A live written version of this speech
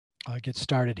get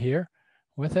started here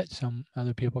with it. Some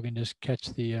other people can just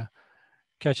catch the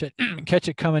catch it catch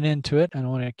it coming into it. I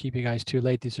don't want to keep you guys too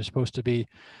late. These are supposed to be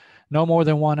no more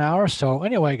than 1 hour. So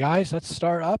anyway, guys, let's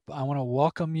start up. I want to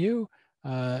welcome you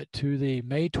to the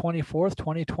May 24th,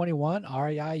 2021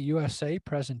 REI USA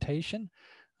presentation.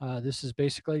 This is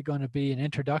basically going to be an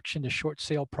introduction to short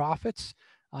sale profits.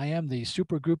 I am the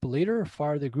super group leader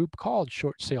for the group called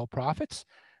Short Sale Profits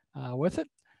with it.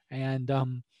 And,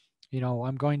 I'm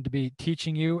going to be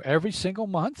teaching you every single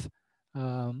month,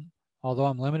 um, although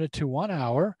I'm limited to 1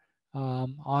 hour,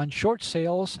 on short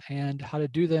sales and how to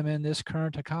do them in this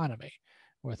current economy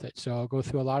with it. So I'll go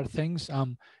through a lot of things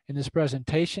in this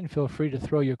presentation. Feel free to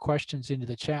throw your questions into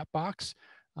the chat box.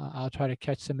 I'll try to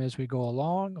catch them as we go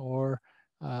along, or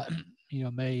uh,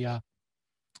 may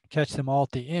catch them all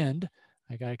at the end.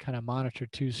 I got to kind of monitor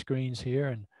two screens here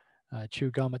and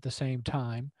chew gum at the same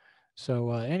time.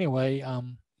 So anyway,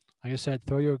 like I said,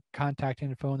 throw your contact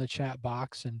info in the chat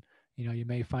box, and you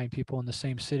may find people in the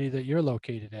same city that you're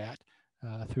located at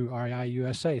through REI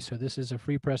USA. So this is a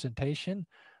free presentation.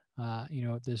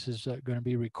 This is going to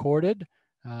be recorded.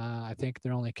 I think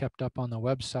they're only kept up on the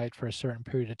website for a certain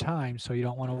period of time, so you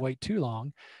don't want to wait too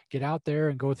long. Get out there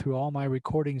and go through all my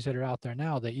recordings that are out there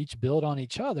now. They each build on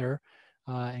each other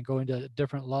and go into a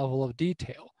different level of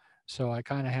detail. So I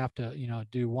kind of have to,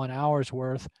 do 1 hour's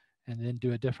worth and then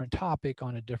do a different topic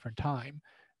on a different time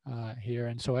here.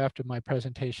 And so after my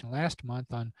presentation last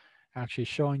month on actually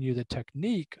showing you the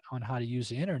technique on how to use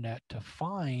the internet to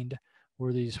find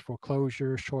where these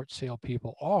foreclosure short sale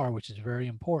people are, which is very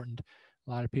important.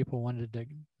 A lot of people wanted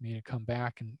me to come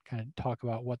back and kind of talk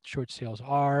about what short sales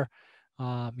are.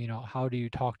 How do you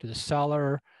talk to the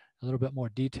seller? A little bit more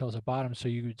details about them, so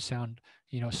you would sound,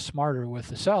 smarter with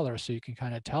the seller, so you can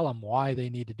kind of tell them why they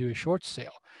need to do a short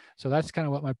sale. So that's kind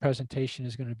of what my presentation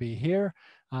is going to be here.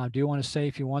 Do you want to say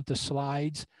if you want the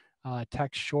slides?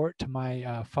 Text short to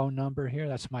my phone number here.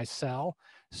 That's my cell,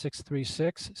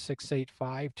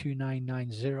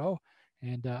 636-685-2990.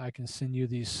 And I can send you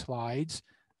these slides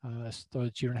so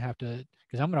that you don't have to,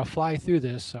 because I'm going to fly through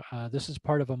this. This is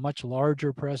part of a much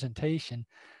larger presentation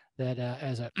that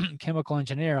as a chemical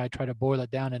engineer, I try to boil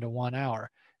it down into 1 hour,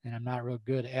 and I'm not real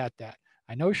good at that.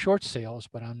 I know short sales,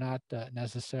 but I'm not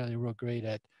necessarily real great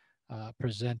at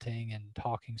presenting and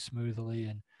talking smoothly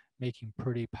and making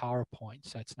pretty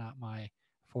PowerPoints. That's not my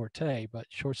forte, but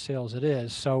short sales it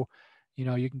is. So,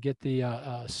 you can get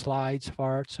the slides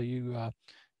for it, so you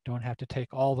don't have to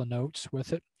take all the notes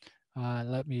with it.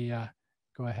 Let me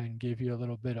go ahead and give you a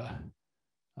little bit of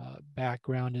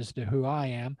background as to who I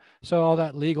am. So all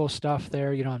that legal stuff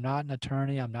there, I'm not an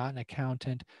attorney, I'm not an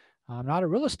accountant, I'm not a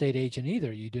real estate agent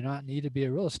either. You do not need to be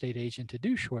a real estate agent to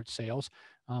do short sales.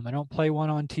 I don't play one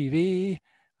on TV.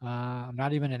 I'm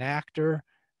not even an actor.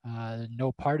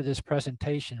 No part of this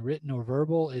presentation, written or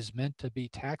verbal, is meant to be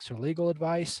tax or legal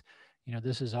advice.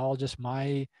 This is all just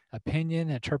my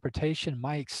opinion, interpretation,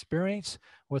 my experience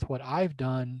with what I've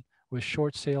done with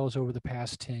short sales over the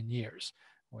past 10 years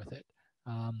with it.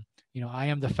 I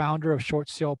am the founder of Short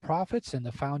Sale Profits and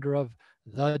the founder of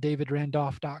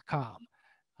thedavidrandolph.com.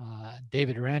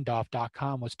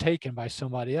 Davidrandolph.com was taken by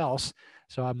somebody else.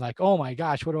 So I'm like, oh my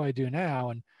gosh, what do I do now?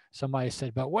 And somebody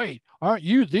said, but wait, aren't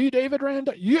you the David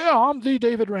Randolph? Yeah, I'm the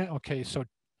David Randolph. Okay, so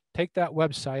take that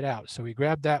website out. So we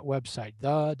grabbed that website,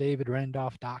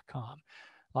 thedavidrandolph.com.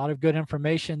 A lot of good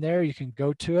information there. You can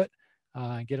go to it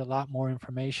and get a lot more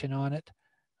information on it,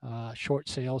 short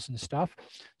sales and stuff.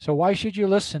 So why should you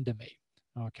listen to me?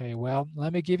 Okay, well,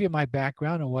 let me give you my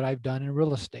background and what I've done in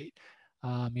real estate.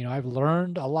 I've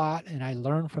learned a lot, and I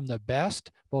learn from the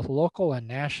best, both local and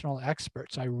national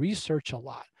experts. I research a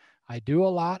lot. I do a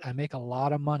lot. I make a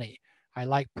lot of money. I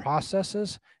like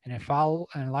processes, and I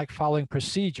like following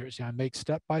procedures. I make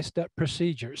step-by-step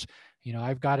procedures.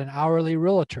 I've got an hourly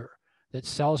realtor that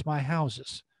sells my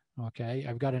houses. Okay,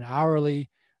 I've got an hourly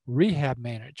rehab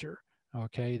manager.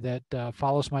 Okay, that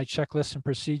follows my checklists and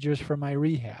procedures for my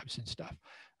rehabs and stuff.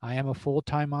 I am a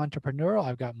full-time entrepreneur.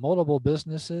 I've got multiple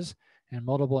businesses and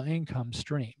multiple income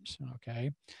streams.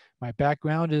 Okay, my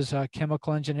background is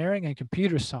chemical engineering and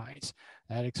computer science.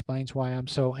 That explains why I'm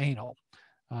so anal.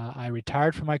 I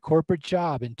retired from my corporate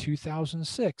job in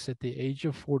 2006 at the age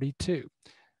of 42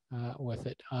 with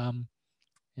it. And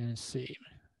let's see.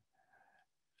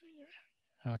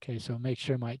 Okay, so make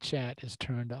sure my chat is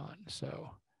turned on. So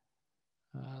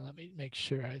let me make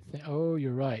sure. Oh,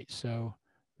 you're right. So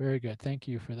very good. Thank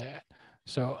you for that.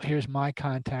 So here's my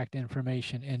contact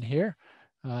information in here.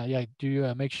 Yeah,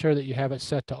 do make sure that you have it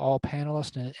set to all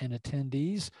panelists and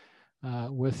attendees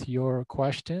with your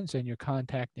questions and your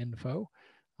contact info.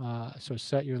 So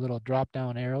set your little drop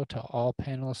down arrow to all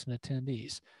panelists and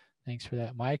attendees. Thanks for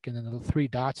that, Mike. And then the 3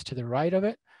 dots to the right of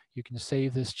it, you can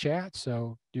save this chat.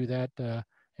 So do that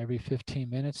every 15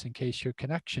 minutes in case your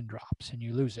connection drops and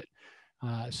you lose it.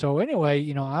 So anyway,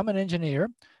 you know, I'm an engineer.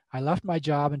 I left my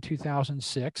job in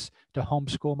 2006 to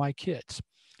homeschool my kids.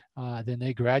 Then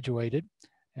they graduated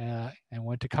and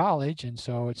went to college. And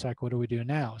so it's like, what do we do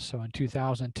now? So in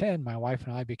 2010, my wife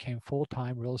and I became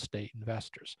full-time real estate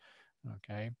investors.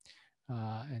 Okay.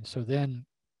 And so then,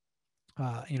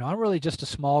 you know, I'm really just a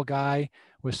small guy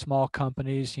with small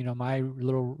companies. You know, my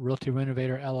little Realty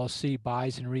Renovator LLC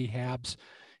buys and rehabs,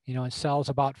 you know, and sells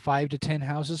about 5 to 10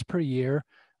 houses per year.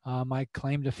 My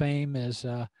claim to fame is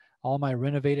all my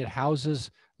renovated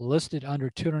houses listed under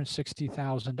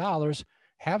 $260,000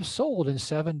 have sold in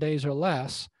 7 days or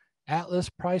less at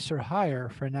list price or higher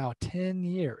for now 10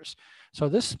 years. So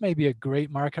this may be a great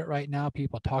market right now.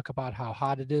 People talk about how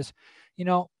hot it is. You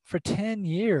know, for 10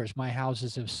 years, my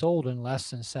houses have sold in less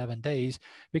than 7 days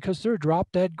because they're drop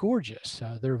dead gorgeous.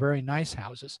 They're very nice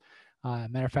houses.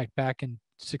 Matter of fact, back in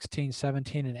 16,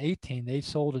 17, and 18, they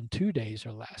sold in 2 days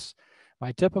or less.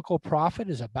 My typical profit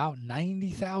is about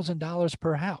 $90,000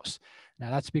 per house. Now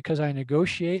that's because I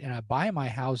negotiate and I buy my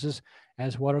houses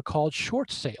as what are called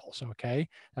short sales, okay?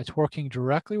 That's working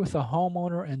directly with the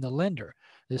homeowner and the lender.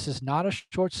 This is not a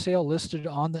short sale listed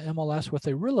on the MLS with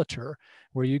a realtor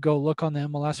where you go look on the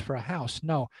MLS for a house.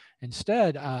 No,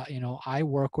 instead, you know, I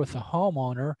work with the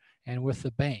homeowner and with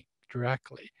the bank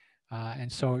directly.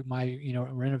 And so my, you know,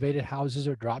 renovated houses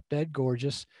are drop dead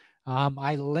gorgeous.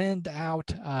 I lend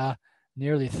out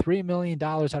nearly $3 million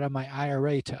out of my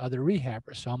IRA to other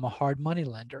rehabbers. So I'm a hard money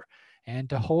lender and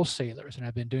to wholesalers. And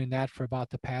I've been doing that for about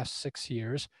the past 6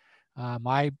 years.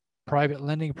 My private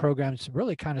lending program is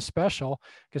really kind of special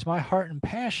because my heart and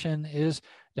passion is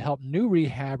to help new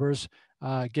rehabbers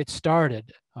get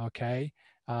started, okay,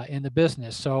 in the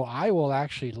business. So I will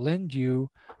actually lend you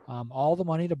all the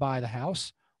money to buy the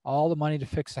house, all the money to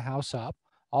fix the house up,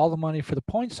 all the money for the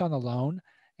points on the loan,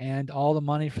 and all the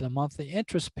money for the monthly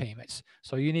interest payments.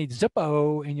 So you need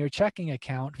Zippo in your checking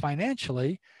account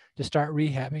financially to start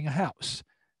rehabbing a house,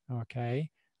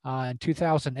 okay? In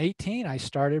 2018, I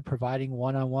started providing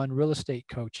one-on-one real estate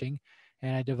coaching,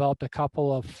 and I developed a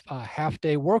couple of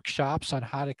half-day workshops on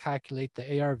how to calculate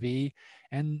the ARV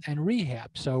and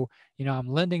rehab. So, you know, I'm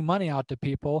lending money out to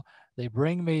people. They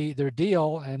bring me their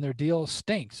deal, and their deal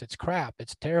stinks. It's crap.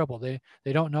 It's terrible. They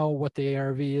don't know what the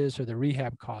ARV is or the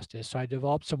rehab cost is. So I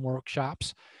developed some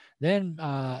workshops. Then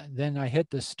I hit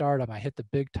the stardom. I hit the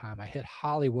big time. I hit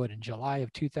Hollywood in July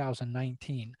of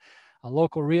 2019. A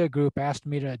local REIA group asked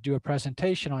me to do a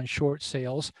presentation on short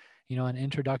sales, you know, an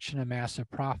introduction to massive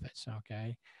profits.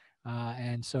 Okay.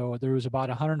 And so there was about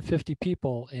 150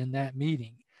 people in that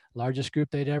meeting, largest group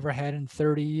they'd ever had in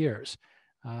 30 years.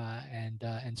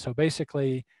 And so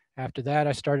basically after that,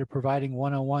 I started providing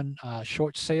one-on-one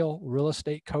short sale real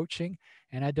estate coaching,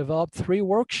 and I developed 3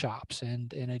 workshops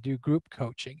and I do group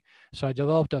coaching. So I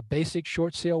developed a basic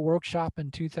short sale workshop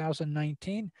in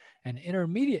 2019, an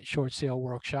intermediate short sale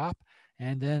workshop,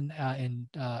 and then in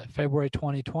February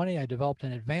 2020, I developed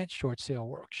an advanced short sale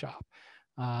workshop.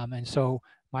 And so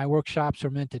my workshops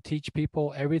are meant to teach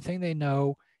people everything they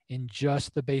know in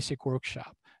just the basic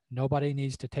workshop. Nobody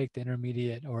needs to take the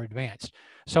intermediate or advanced.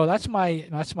 So that's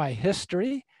my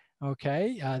history.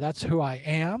 Okay, that's who I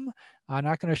am. I'm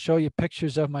not going to show you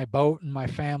pictures of my boat and my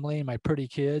family and my pretty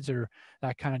kids or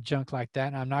that kind of junk like that.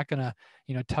 And I'm not going to,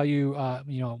 you know, tell you,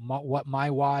 you know, what my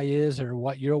why is or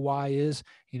what your why is.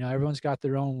 You know, everyone's got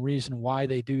their own reason why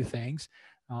they do things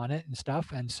on it and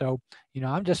stuff. And so, you know,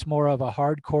 I'm just more of a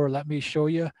hardcore. Let me show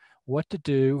you what to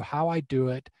do, how I do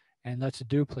it, and let's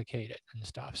duplicate it and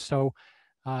stuff. So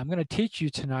I'm going to teach you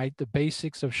tonight the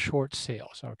basics of short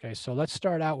sales. Okay, so let's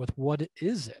start out with what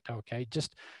is it? Okay,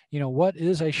 just, you know, what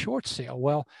is a short sale?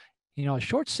 Well, you know, a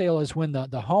short sale is when the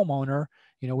homeowner,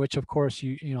 you know, which of course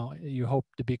you know you hope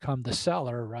to become the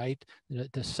seller, right,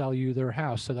 to sell you their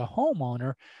house. So the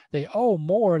homeowner, they owe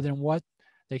more than what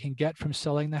they can get from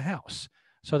selling the house.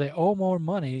 So they owe more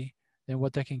money than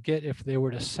what they can get if they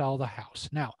were to sell the house.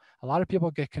 Now, a lot of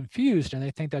people get confused and they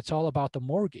think that's all about the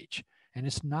mortgage. And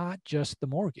it's not just the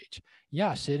mortgage.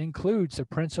 Yes, it includes the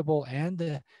principal and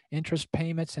the interest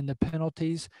payments and the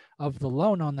penalties of the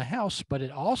loan on the house, but it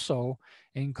also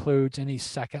includes any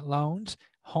second loans,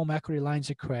 home equity lines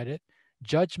of credit,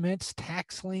 judgments,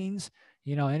 tax liens,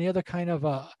 you know, any other kind of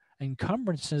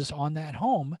encumbrances on that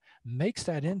home makes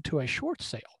that into a short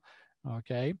sale.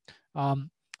 Okay.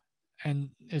 And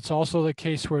it's also the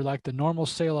case where, like the normal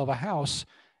sale of a house,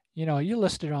 you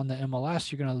list it on the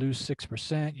MLS, you're going to lose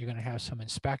 6%. You're going to have some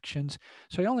inspections.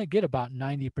 So you only get about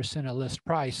 90% of list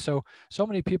price. So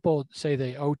many people say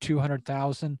they owe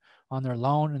 200,000 on their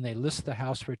loan and they list the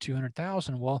house for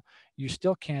 200,000. Well, you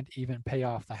still can't even pay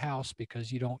off the house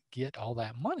because you don't get all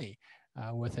that money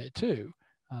with it too,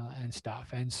 and stuff.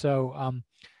 And so,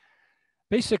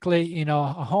 basically, a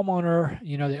homeowner,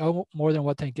 they owe more than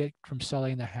what they get from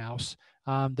selling the house.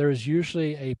 There's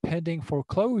usually a pending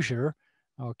foreclosure,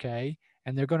 okay,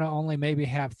 and they're going to only maybe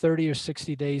have 30 or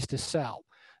 60 days to sell.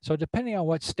 So depending on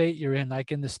what state you're in,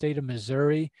 like in the state of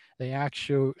Missouri, they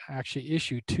actually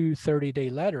issue 2 30-day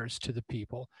letters to the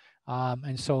people.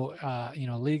 And so,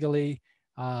 legally,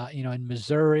 in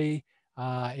Missouri,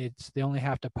 they only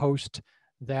have to post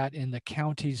that in the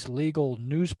county's legal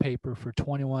newspaper for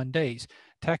 21 days.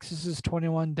 Texas is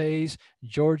 21 days,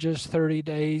 Georgia's 30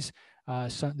 days.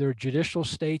 There are judicial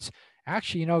states.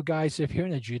 Actually, guys, if you're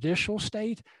in a judicial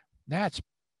state, that's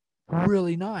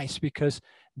really nice because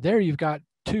there you've got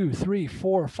 2, 3,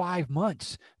 4, 5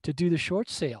 months to do the short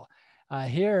sale.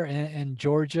 Here in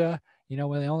Georgia,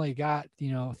 when they only got,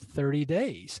 30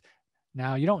 days.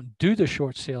 Now, you don't do the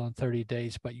short sale in 30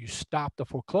 days, but you stop the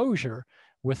foreclosure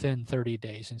within 30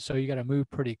 days. And so you got to move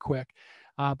pretty quick.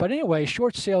 But anyway,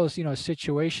 short sale is, a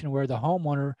situation where the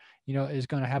homeowner, is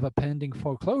going to have a pending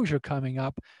foreclosure coming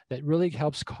up that really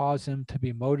helps cause them to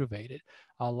be motivated.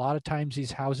 A lot of times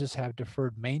these houses have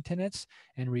deferred maintenance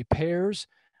and repairs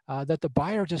that the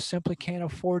buyer just simply can't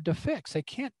afford to fix. They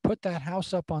can't put that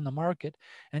house up on the market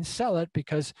and sell it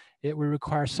because it would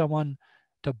require someone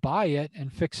to buy it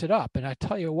and fix it up. And I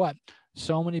tell you what,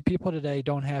 so many people today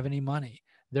don't have any money.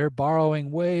 They're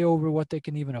borrowing way over what they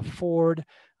can even afford.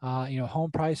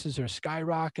 Home prices are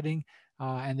skyrocketing,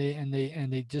 and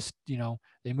they just,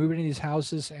 they move into these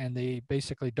houses and they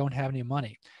basically don't have any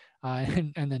money.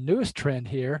 And the newest trend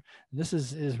here, and this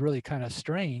is really kind of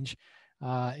strange,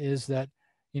 is that,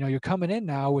 you're coming in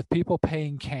now with people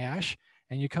paying cash,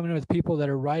 and you're coming in with people that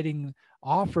are writing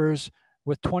offers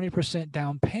with 20%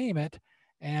 down payment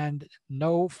and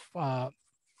no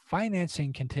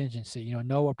financing contingency,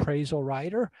 no appraisal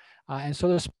rider. And so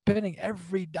they're spending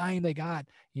every dime they got,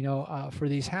 for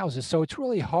these houses. So it's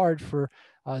really hard for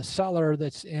a seller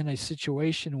that's in a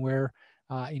situation where,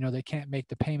 they can't make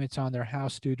the payments on their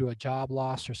house due to a job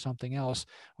loss or something else,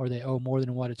 or they owe more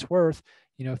than what it's worth.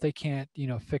 If they can't,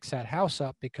 fix that house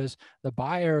up because the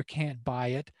buyer can't buy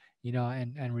it,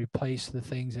 and replace the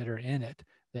things that are in it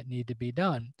that need to be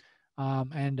done.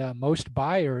 And most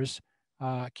buyers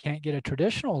can't get a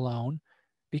traditional loan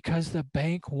because the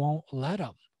bank won't let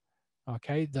them.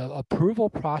 Okay, the approval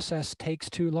process takes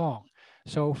too long.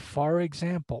 So, for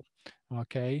example,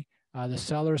 okay, the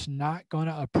seller's not going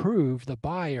to approve the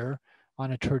buyer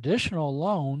on a traditional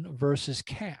loan versus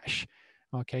cash.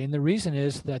 Okay, and the reason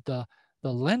is that the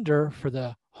lender for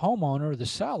the homeowner, the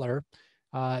seller,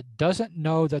 doesn't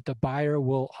know that the buyer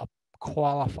will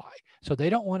qualify. So they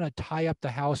don't want to tie up the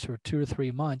house for 2 or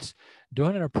 3 months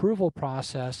doing an approval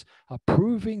process,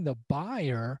 approving the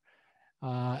buyer,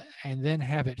 and then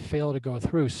have it fail to go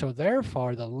through. So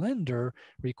therefore, the lender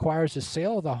requires the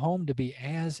sale of the home to be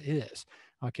as is,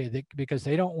 okay, because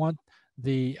they don't want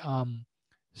the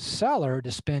seller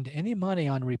to spend any money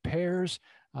on repairs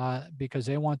because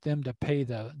they want them to pay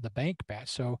the bank back.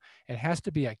 So it has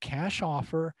to be a cash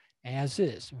offer as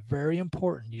is. Very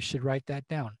important. You should write that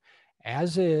down.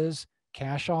 As is,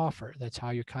 cash offer. That's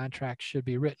how your contract should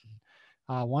be written.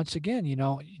 Once again,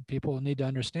 people need to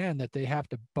understand that the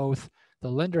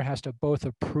lender has to both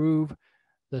approve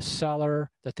the seller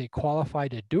that they qualify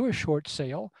to do a short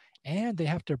sale, and they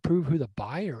have to approve who the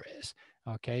buyer is.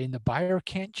 Okay, and the buyer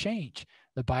can't change.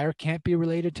 The buyer can't be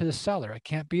related to the seller. It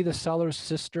can't be the seller's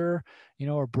sister,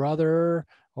 or brother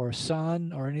or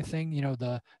son or anything.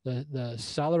 The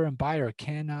seller and buyer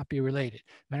cannot be related.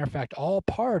 Matter of fact, all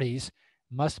parties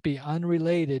must be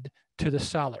unrelated to the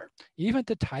seller. Even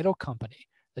the title company.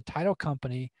 The title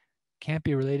company can't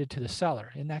be related to the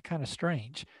seller. Isn't that kind of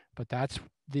strange? But that's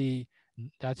the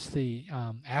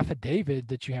affidavit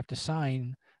that you have to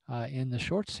sign in the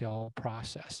short sale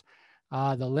process.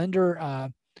 The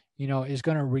lender, is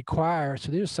going to require.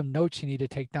 So there's some notes you need to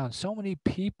take down. So many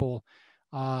people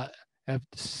have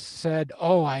said,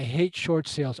 "Oh, I hate short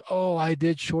sales. Oh, I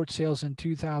did short sales in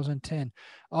 2010.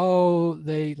 Oh,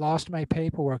 they lost my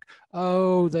paperwork.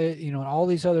 Oh, all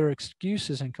these other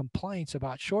excuses and complaints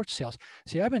about short sales."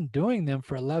 See, I've been doing them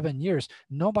for 11 years.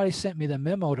 Nobody sent me the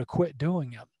memo to quit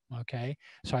doing them. Okay,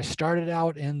 so I started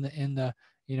out in the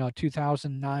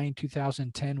 2009,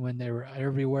 2010 when they were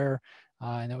everywhere,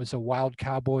 and it was the wild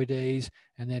cowboy days.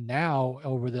 And then now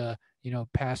over the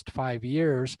past 5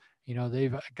 years, You know,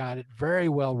 they've got it very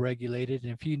well regulated.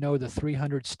 And if you know the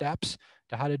 300 steps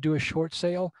to how to do a short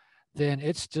sale, then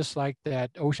it's just like that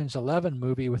Ocean's 11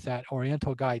 movie with that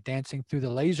Oriental guy dancing through the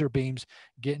laser beams,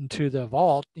 getting to the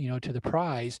vault, you know, to the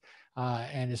prize.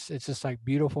 And it's just like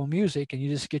beautiful music, and you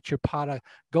just get your pot of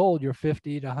gold, your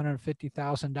 $50,000 to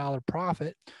 $150,000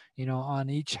 profit, you know, on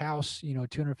each house, you know,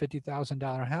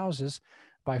 $250,000 houses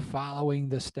by following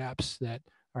the steps that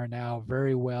are now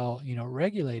very well, you know,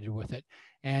 regulated with it.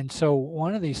 And so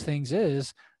one of these things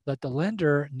is that the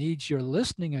lender needs your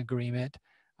listing agreement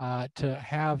to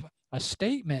have a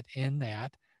statement in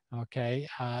that, okay,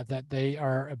 that they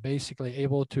are basically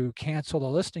able to cancel the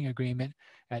listing agreement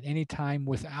at any time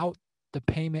without the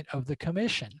payment of the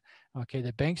commission. Okay,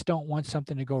 the banks don't want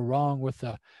something to go wrong with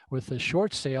the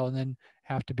short sale and then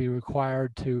have to be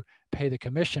required to pay the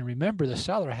commission. Remember, the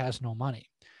seller has no money.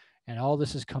 And all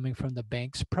this is coming from the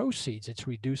bank's proceeds. It's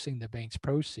reducing the bank's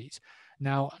proceeds.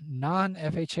 Now,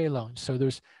 non-FHA loans. So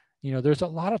there's, you know, there's a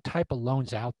lot of type of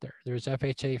loans out there. There's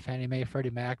FHA, Fannie Mae, Freddie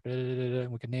Mac, blah, blah, blah, blah,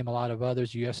 and we can name a lot of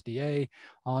others, USDA,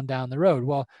 on down the road.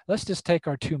 Well, let's just take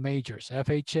our two majors,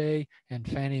 FHA and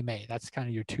Fannie Mae. That's kind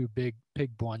of your two big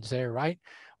ones there, right?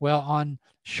 Well, on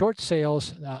short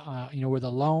sales, you know, where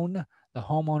the loan, the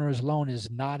homeowner's loan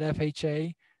is not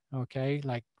FHA, okay,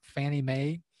 like Fannie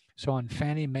Mae. So on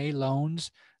Fannie Mae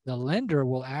loans, the lender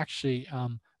will actually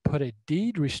put a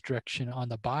deed restriction on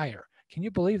the buyer. Can you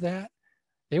believe that?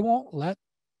 They won't let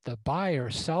the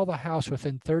buyer sell the house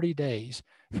within 30 days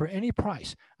for any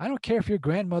price. I don't care if your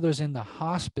grandmother's in the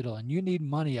hospital and you need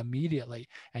money immediately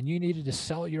and you needed to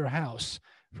sell your house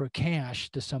for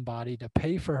cash to somebody to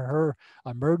pay for her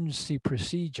emergency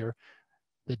procedure.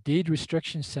 The deed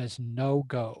restriction says no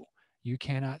go. You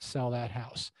cannot sell that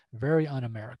house. Very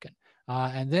un-American.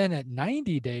 And then at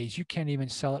 90 days, you can't even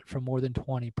sell it for more than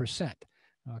 20%,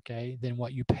 okay, than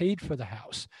what you paid for the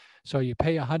house. So you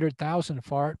pay $100,000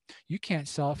 for it, you can't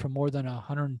sell it for more than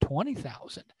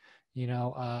 $120,000, you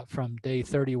know, from day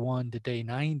 31 to day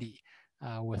 90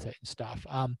 with it and stuff.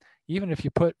 Even if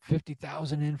you put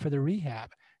 50,000 in for the rehab,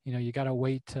 you know, you got to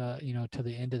wait, you know, to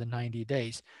the end of the 90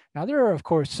 days. Now, there are, of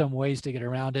course, some ways to get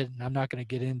around it, and I'm not going to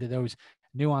get into those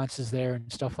nuances there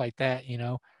and stuff like that, you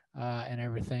know, and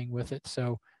everything with it.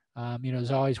 So, you know, there's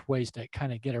always ways to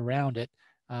kind of get around it.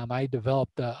 I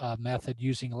developed a method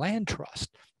using land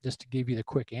trust, just to give you the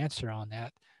quick answer on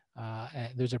that.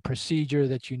 And there's a procedure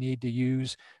that you need to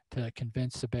use to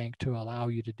convince the bank to allow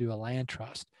you to do a land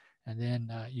trust. And then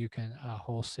you can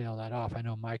wholesale that off. I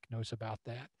know Mike knows about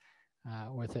that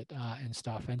with it and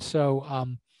stuff. And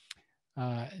so,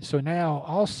 so now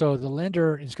also the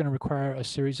lender is going to require a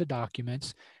series of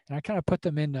documents, and I kind of put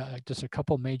them in just a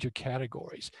couple major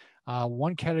categories.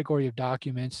 One category of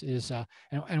documents is,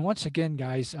 and once again,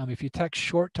 guys, if you text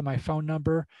short to my phone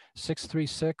number,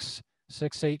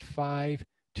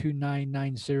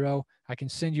 636-685-2990, I can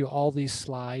send you all these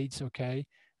slides, okay,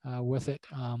 with it.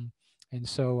 And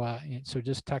so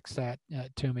just text that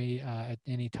to me at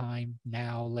any time,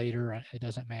 now, later, it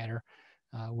doesn't matter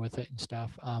with it and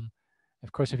stuff.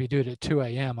 Of course, if you do it at 2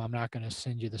 a.m., I'm not going to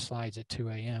send you the slides at 2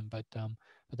 a.m., but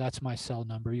that's my cell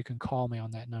number. You can call me on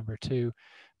that number too.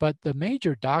 But the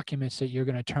major documents that you're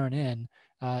going to turn in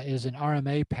is an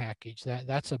RMA package.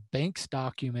 That's a bank's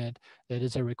document that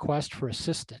is a request for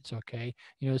assistance, okay?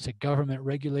 You know, it's a government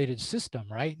regulated system,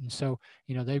 right? And so,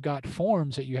 you know, they've got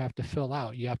forms that you have to fill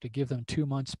out. You have to give them 2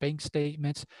 months bank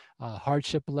statements,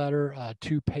 hardship letter,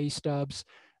 2 pay stubs,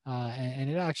 and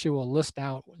it actually will list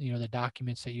out, you know, the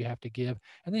documents that you have to give,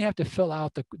 and then you have to fill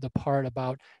out the part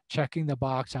about checking the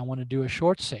box, I want to do a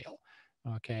short sale,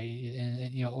 okay,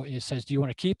 and you know, it says, do you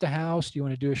want to keep the house, do you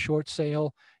want to do a short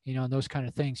sale, you know, and those kind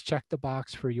of things. Check the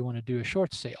box for you want to do a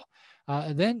short sale.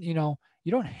 And then, you know,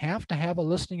 you don't have to have a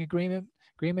listing agreement.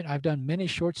 I've done many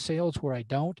short sales where I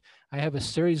don't. I have a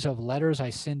series of letters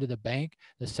I send to the bank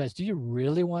that says, do you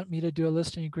really want me to do a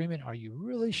listing agreement? Are you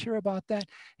really sure about that?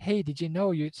 Hey, did you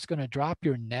know it's going to drop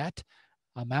your net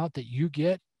amount that you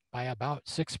get by about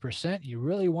 6%? You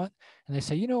really want? And they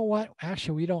say, you know what?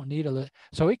 Actually, we don't need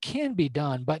so it can be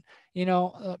done, but you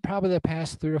know, probably the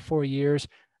past 3 or 4 years,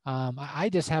 I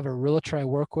just have a realtor I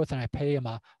work with, and I pay him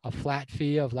a flat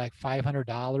fee of like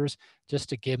 $500 just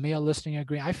to give me a listing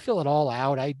agreement. I fill it all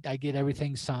out. I get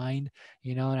everything signed,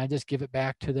 you know, and I just give it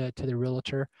back to the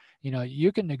realtor. You know,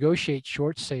 you can negotiate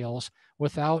short sales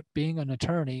without being an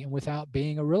attorney and without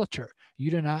being a realtor. You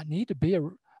do not need to be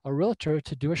a a realtor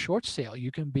to do a short sale.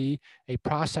 You can be a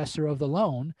processor of the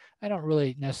loan. I don't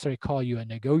really necessarily call you a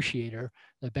negotiator.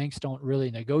 The banks don't really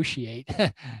negotiate.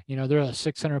 You know, they're a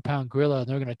 600-pound gorilla, and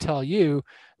they're going to tell you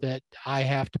that I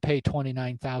have to pay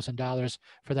 $29,000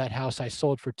 for that house I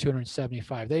sold for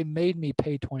 $275,000. They made me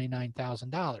pay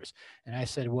 $29,000. And I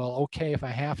said, well, okay, if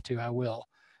I have to, I will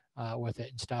with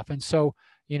it and stuff. And so,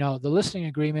 you know, the listing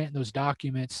agreement and those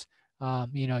documents,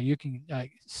 you know, you can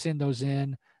send those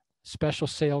in, special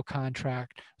sale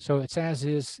contract. So it's as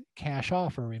is cash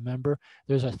offer. Remember,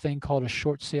 there's a thing called a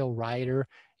short sale rider.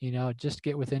 You know, just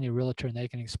get with any realtor and they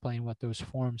can explain what those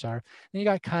forms are. Then you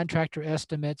got contractor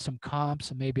estimates, some comps,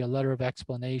 and maybe a letter of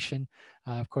explanation.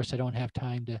 Of course, I don't have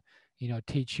time to, you know,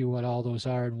 teach you what all those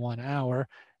are in 1 hour.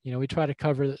 You know, we try to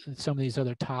cover some of these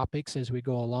other topics as we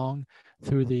go along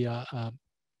through the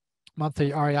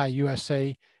monthly REI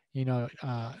USA, you know,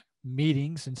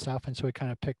 meetings and stuff. And so we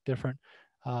kind of pick different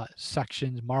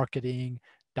sections, marketing,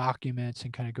 documents,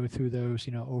 and kind of go through those,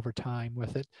 you know, over time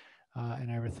with it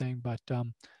and everything. But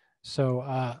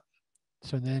so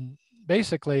then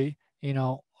basically, you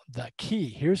know,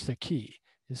 here's the key.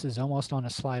 This is almost on a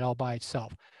slide all by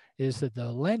itself, is that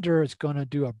the lender is going to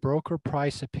do a broker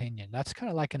price opinion. That's kind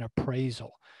of like an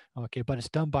appraisal, okay, but it's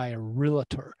done by a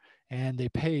realtor, and they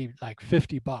pay like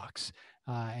 $50,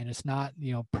 and it's not,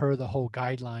 you know, per the whole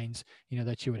guidelines, you know,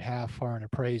 that you would have for an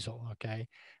appraisal, okay,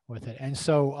 with it. And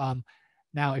so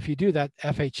now if you do that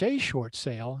FHA short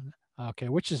sale, okay,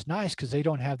 which is nice because they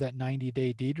don't have that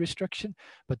 90-day deed restriction,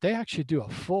 but they actually do a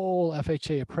full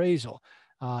FHA appraisal,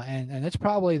 and it's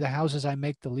probably the houses I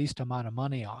make the least amount of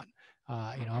money on.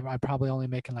 You know, I'm probably only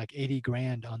making like 80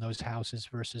 grand on those houses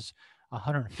versus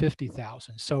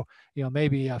 150,000. So, you know,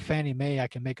 maybe Fannie Mae, I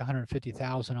can make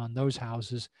 150,000 on those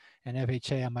houses, and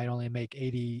FHA, I might only make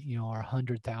 80, you know, or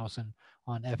 100,000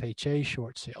 on FHA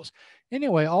short sales.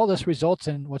 Anyway, all this results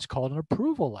in what's called an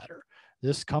approval letter.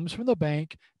 This comes from the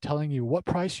bank telling you what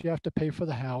price you have to pay for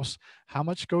the house, how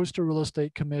much goes to real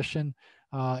estate commission,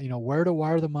 you know, where to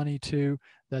wire the money to,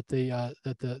 that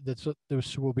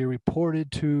this will be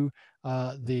reported to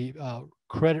the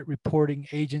credit reporting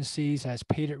agencies as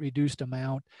paid at reduced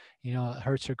amount. You know, it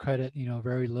hurts your credit, you know,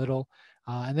 very little.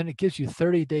 And then it gives you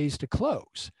 30 days to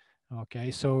close.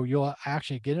 Okay, so you'll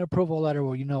actually get an approval letter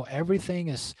where you know everything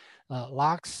is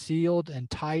locked, sealed, and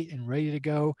tight and ready to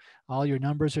go. All your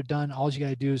numbers are done. All you got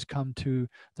to do is come to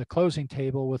the closing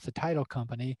table with the title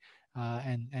company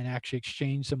and actually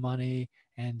exchange the money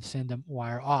and send them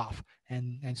wire off.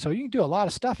 And so you can do a lot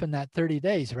of stuff in that 30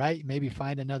 days, right? Maybe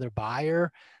find another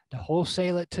buyer to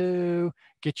wholesale it to,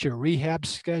 get your rehab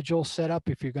schedule set up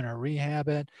if you're going to rehab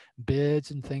it,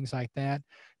 bids and things like that.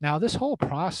 Now, this whole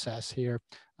process here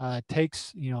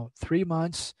takes, you know, 3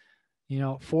 months, you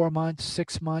know, 4 months,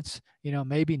 6 months, you know,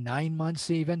 maybe 9 months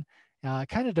even. It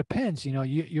kind of depends. You know,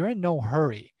 you're in no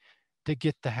hurry to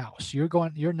get the house.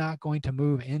 You're not going to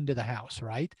move into the house,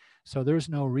 right? So there's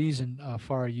no reason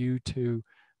for you to,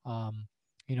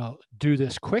 you know, do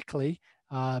this quickly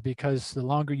because the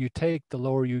longer you take, the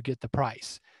lower you get the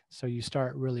price. So you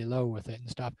start really low with it and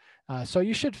stuff. So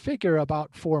you should figure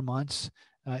about 4 months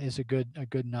is a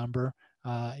good number,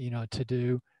 you know, to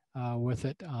do with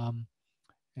it.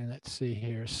 And let's see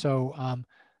here. So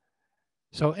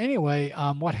anyway,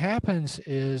 what happens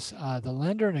is the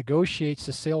lender negotiates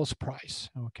the sales price,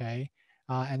 okay?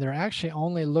 And they're actually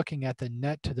only looking at the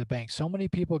net to the bank. So many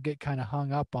people get kind of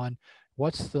hung up on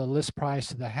what's the list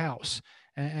price of the house.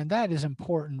 And that is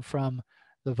important from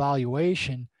the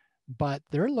valuation, but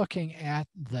they're looking at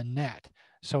the net.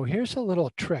 So here's a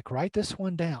little trick. Write this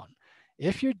one down.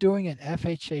 If you're doing an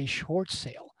FHA short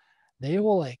sale, they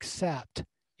will accept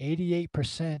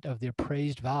 88% of the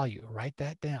appraised value. Write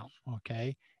that down,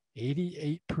 okay?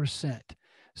 88%.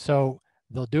 So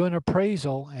they'll do an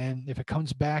appraisal, and if it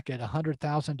comes back at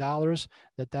 $100,000,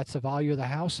 that's the value of the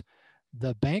house,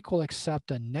 the bank will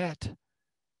accept a net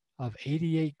of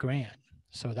 88 grand.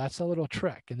 So that's a little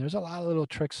trick. And there's a lot of little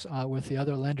tricks with the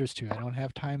other lenders too. I don't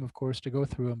have time, of course, to go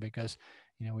through them because,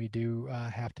 you know, we do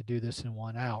have to do this in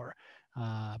 1 hour.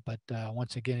 But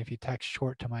once again, if you text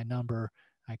short to my number,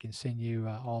 I can send you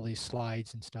all these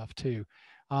slides and stuff too.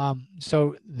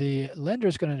 So the lender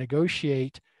is going to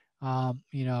negotiate,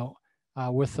 you know,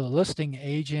 with the listing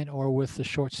agent or with the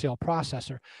short sale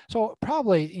processor. So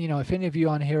probably, you know, if any of you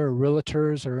on here are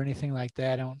realtors or anything like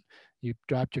that, you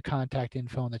dropped your contact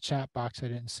info in the chat box. I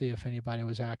didn't see if anybody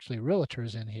was actually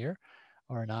realtors in here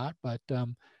or not, but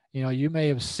You know, you may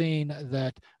have seen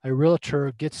that a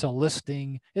realtor gets a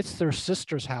listing. It's their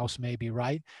sister's house maybe,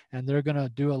 right? And they're going to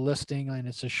do a listing and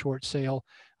it's a short sale.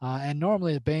 And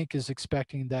normally the bank is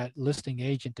expecting that listing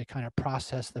agent to kind of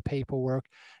process the paperwork,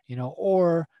 you know,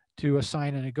 or to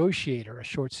assign a negotiator, a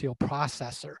short sale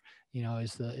processor, you know,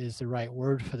 is the right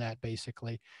word for that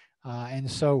basically.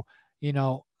 And so, you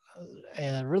know,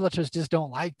 realtors just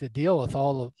don't like to deal with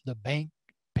all of the bank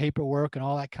paperwork and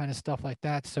all that kind of stuff like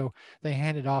that. So they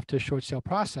hand it off to a short sale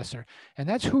processor, and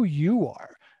that's who you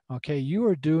are. Okay, you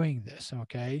are doing this.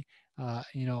 Okay, and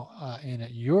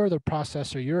you're the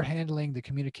processor. You're handling the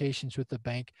communications with the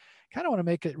bank. Kind of want to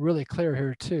make it really clear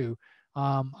here too.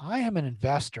 I am an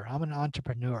investor. I'm an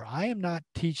entrepreneur. I am not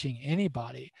teaching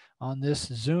anybody on this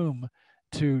Zoom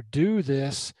to do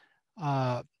this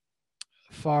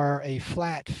for a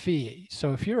flat fee.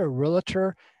 So if you're a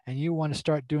realtor and you want to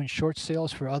start doing short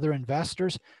sales for other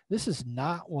investors, this is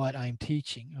not what I'm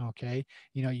teaching. Okay,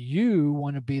 you know, you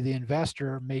want to be the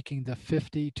investor making the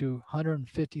 $50,000 to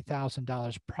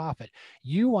 $150,000 profit.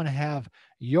 You want to have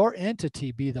your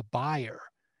entity be the buyer,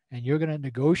 and you're going to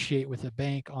negotiate with the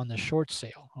bank on the short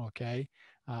sale. Okay.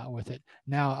 With it.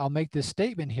 Now, I'll make this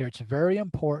statement here. It's very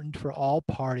important for all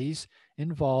parties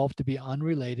involved to be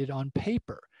unrelated on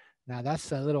paper. Now,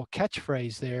 that's a little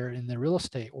catchphrase there in the real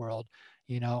estate world.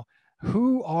 You know,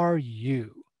 who are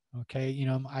you? Okay. You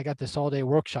know, I got this all day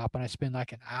workshop and I spend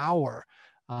like an hour.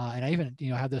 And I even, you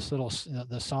know, have this little,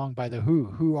 the song by the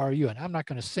Who are you? And I'm not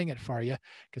going to sing it for you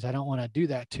because I don't want to do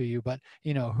that to you. But,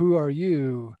 you know, who are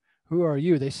you? Who are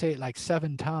you? They say it like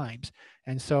 7 times.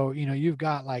 And so, you know, you've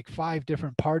got like 5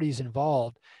 different parties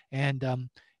involved. And,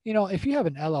 you know, if you have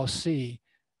an LLC,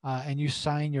 and you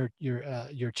sign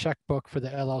your checkbook for the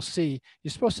LLC,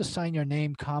 you're supposed to sign your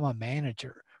name, comma,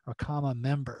 manager or comma,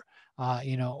 member,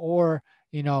 you know, or,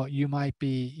 you know, you might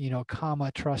be, you know,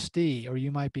 comma, trustee, or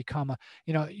you might be comma,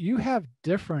 you know, you have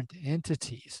different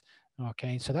entities.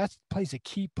 Okay. So that plays a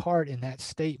key part in that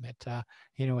statement,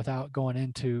 you know, without going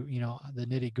into, you know, the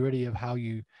nitty gritty of how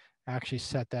you actually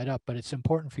set that up. But it's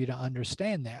important for you to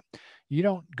understand that you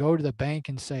don't go to the bank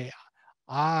and say,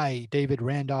 I, David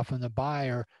Randolph, am the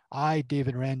buyer. I,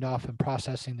 David Randolph, am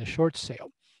processing the short sale.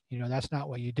 You know, that's not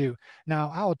what you do.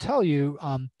 Now, I'll tell you,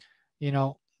 you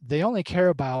know, they only care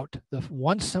about the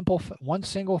one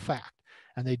single fact,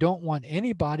 and they don't want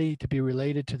anybody to be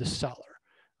related to the seller.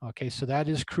 Okay, so that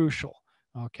is crucial.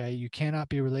 Okay, you cannot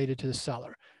be related to the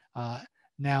seller.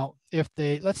 Now, if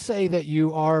they, let's say that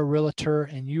you are a realtor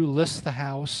and you list the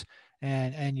house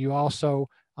and you also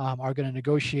are going to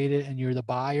negotiate it and you're the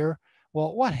buyer.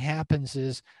 Well, what happens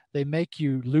is they make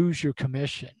you lose your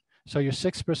commission. So your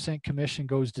 6% commission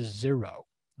goes to 0.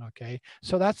 Okay.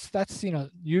 So that's, you know,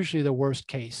 usually the worst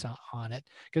case on it.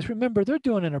 Because remember, they're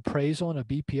doing an appraisal and a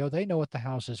BPO. They know what the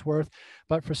house is worth,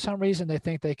 but for some reason they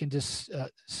think they can just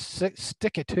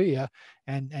stick it to you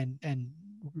and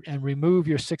remove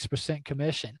your 6%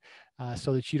 commission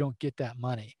so that you don't get that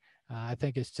money. I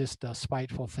think it's just a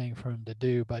spiteful thing for them to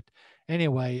do. But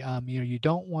anyway, you know, you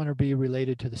don't want to be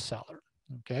related to the seller,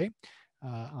 okay,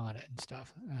 on it and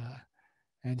stuff.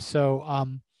 And so,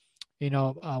 you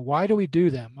know, why do we do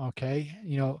them? Okay,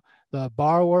 you know, the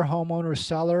borrower, homeowner,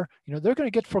 seller, you know, they're going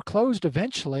to get foreclosed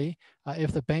eventually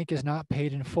if the bank is not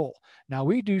paid in full. Now,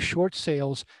 we do short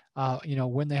sales, you know,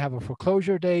 when they have a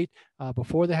foreclosure date,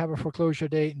 before they have a foreclosure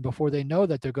date, and before they know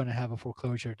that they're going to have a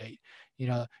foreclosure date. You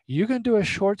know, you can do a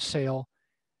short sale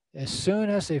as soon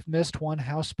as they've missed one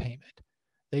house payment.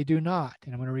 They do not,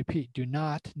 and I'm going to repeat, do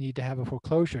not need to have a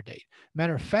foreclosure date.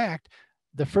 Matter of fact,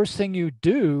 the first thing you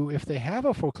do if they have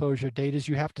a foreclosure date is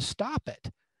you have to stop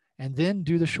it and then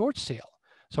do the short sale.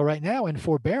 So right now in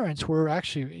forbearance, we're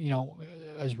actually, you know,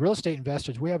 as real estate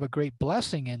investors, we have a great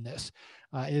blessing in this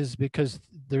is because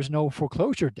there's no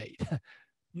foreclosure date.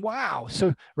 Wow.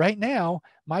 So right now,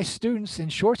 my students in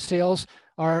short sales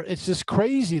are, it's just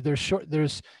crazy.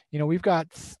 There's, you know, we've got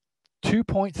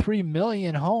 2.3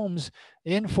 million homes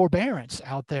in forbearance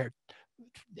out there.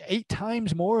 8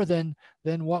 times more than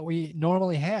what we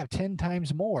normally have, 10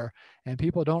 times more. And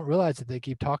people don't realize that they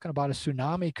keep talking about a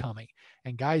tsunami coming.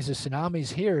 And guys, the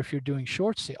tsunami's here if you're doing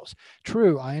short sales.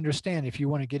 True, I understand if you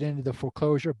want to get into the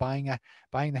foreclosure, buying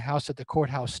the house at the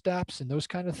courthouse steps and those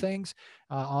kind of things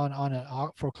on a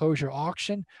foreclosure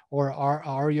auction or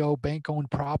REO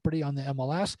bank-owned property on the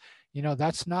MLS, you know,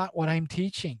 that's not what I'm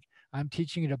teaching. I'm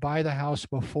teaching you to buy the house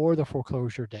before the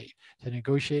foreclosure date, to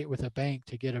negotiate with a bank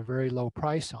to get a very low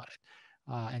price on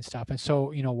it and stuff. And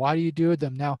so, you know, why do you do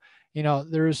them? Now, you know,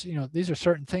 there's, you know, these are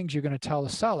certain things you're going to tell the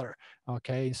seller.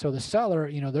 Okay. So the seller,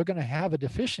 you know, they're going to have a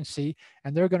deficiency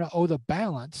and they're going to owe the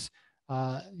balance,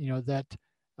 you know, that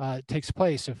takes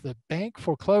place. If the bank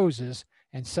forecloses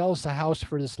and sells the house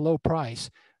for this low price,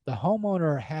 the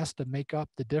homeowner has to make up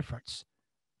the difference.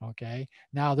 Okay.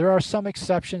 Now there are some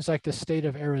exceptions, like the state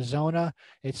of Arizona.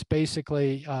 It's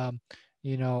basically, a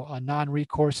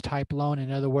non-recourse type loan.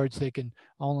 In other words, they can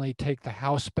only take the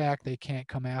house back. They can't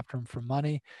come after them for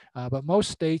money. But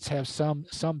most states have some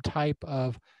type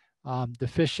of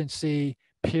deficiency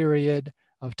period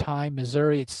of time.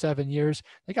 Missouri, it's 7 years.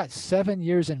 They got 7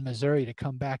 years in Missouri to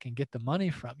come back and get the money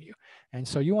from you. And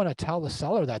so you want to tell the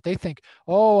seller that. They think,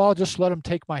 oh, I'll just let them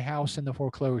take my house in the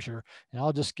foreclosure and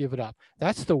I'll just give it up.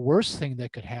 That's the worst thing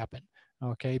that could happen.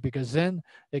 Okay, because then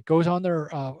it goes on their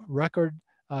record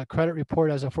credit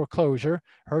report as a foreclosure,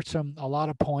 hurts them a lot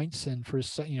of points, and for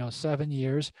 7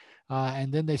 years,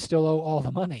 and then they still owe all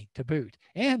the money to boot,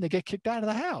 and they get kicked out of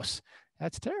the house.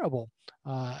 That's terrible,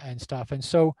 and stuff. And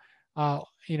so,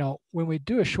 when we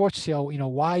do a short sale,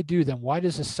 why do them? Why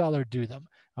does the seller do them?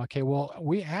 Okay, well,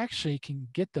 we actually can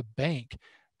get the bank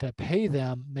to pay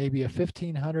them maybe a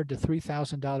 $1,500 to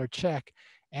 $3,000 check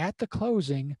at the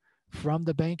closing from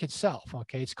the bank itself.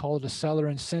 Okay, it's called a seller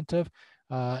incentive,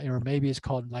 or maybe it's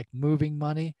called like moving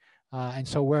money. And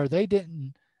so where they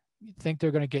didn't think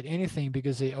they're going to get anything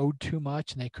because they owed too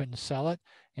much and they couldn't sell it,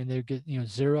 and they get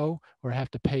zero or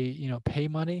have to pay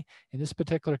money. In this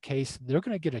particular case, they're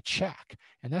going to get a check,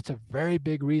 and that's a very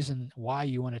big reason why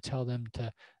you want to tell them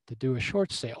to do a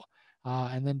short sale.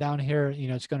 And then down here,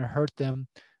 it's going to hurt them,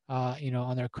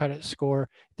 on their credit score,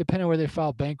 depending on where they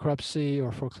file bankruptcy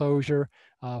or foreclosure.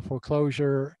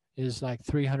 Foreclosure is like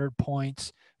 300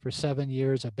 points for 7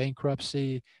 years. A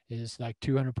bankruptcy is like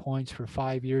 200 points for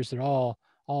 5 years. They're all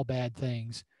bad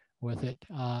things with it,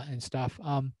 and stuff.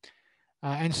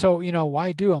 And so,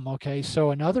 why do them? Okay.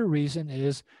 So another reason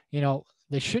is,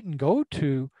 they shouldn't go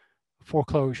to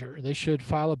foreclosure. They should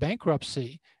file a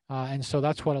bankruptcy. And so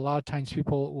that's what a lot of times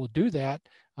people will do that.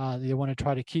 They want to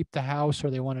try to keep the house, or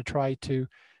they want to try to,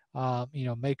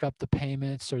 make up the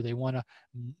payments, or they want to,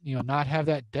 not have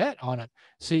that debt on it.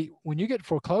 See, when you get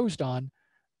foreclosed on,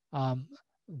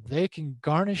 they can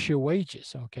garnish your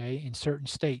wages, okay, in certain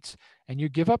states, and you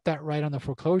give up that right on the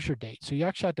foreclosure date. So you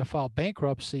actually have to file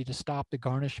bankruptcy to stop the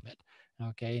garnishment,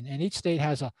 okay? And each state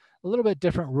has a little bit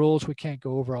different rules. We can't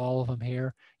go over all of them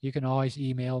here. You can always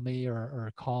email me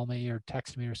or call me or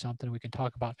text me or something. We can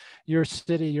talk about your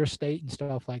city, your state, and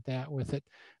stuff like that with it.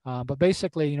 But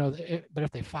basically, but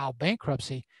if they file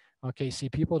bankruptcy, okay, see,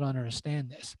 people don't understand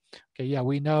this. Okay, yeah,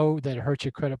 we know that it hurts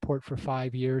your credit report for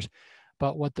 5 years.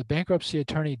 But what the bankruptcy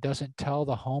attorney doesn't tell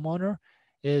the homeowner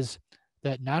is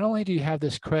that not only do you have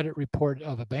this credit report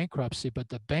of a bankruptcy, but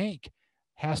the bank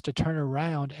has to turn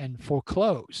around and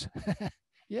foreclose.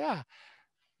 Yeah.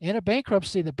 In a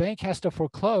bankruptcy, the bank has to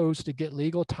foreclose to get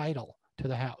legal title to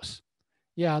the house.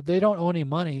 Yeah, they don't owe any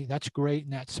money. That's great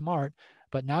and that's smart.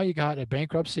 But now you got a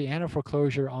bankruptcy and a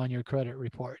foreclosure on your credit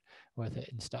report with it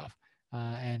and stuff.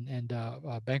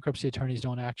 Bankruptcy attorneys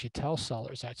don't actually tell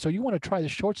sellers that. So you want to try the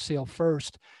short sale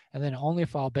first, and then only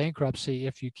file bankruptcy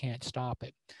if you can't stop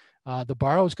it. The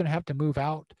borrower is going to have to move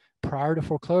out prior to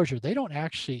foreclosure. They don't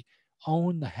actually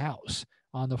own the house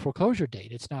on the foreclosure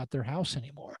date. It's not their house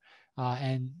anymore.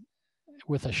 And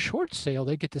with a short sale,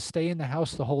 they get to stay in the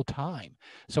house the whole time.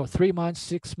 So 3 months,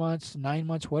 6 months, 9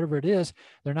 months, whatever it is,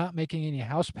 they're not making any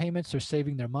house payments. They're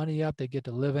saving their money up. They get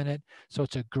to live in it. So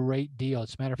it's a great deal.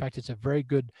 As a matter of fact, it's a very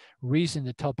good reason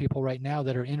to tell people right now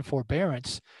that are in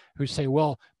forbearance who say,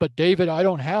 well, but David, I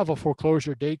don't have a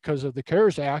foreclosure date because of the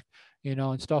CARES Act,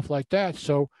 and stuff like that.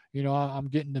 So, I'm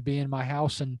getting to be in my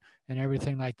house and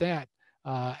everything like that,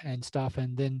 and stuff.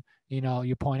 And then,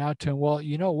 you point out to them, well,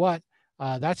 you know what?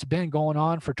 That's been going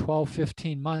on for 12,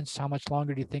 15 months. How much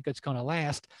longer do you think it's going to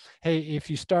last? Hey,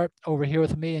 if you start over here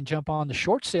with me and jump on the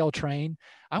short sale train,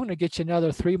 I'm going to get you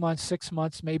another 3 months, 6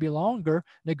 months, maybe longer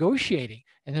negotiating.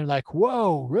 And they're like,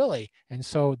 whoa, really? And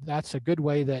so that's a good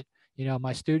way that,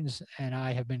 my students and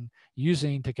I have been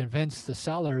using to convince the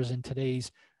sellers in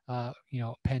today's,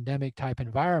 pandemic type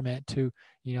environment to,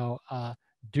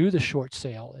 do the short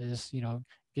sale is,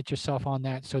 get yourself on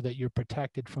that so that you're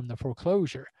protected from the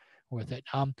foreclosure with it.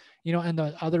 And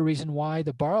the other reason why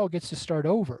the borrower gets to start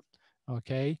over,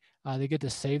 okay? They get to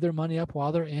save their money up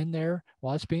while they're in there,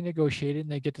 while it's being negotiated,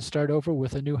 and they get to start over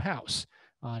with a new house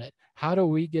on it. How do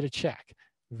we get a check?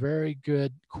 Very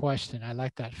good question. I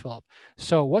like that, Philip.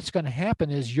 So what's going to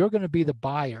happen is you're going to be the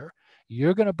buyer.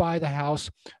 You're going to buy the house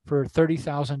for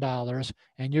 $30,000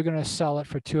 and you're going to sell it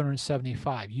for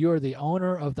 $275,000. You're the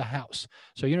owner of the house.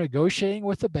 So you're negotiating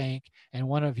with the bank, and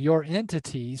one of your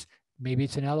entities maybe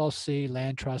it's an LLC,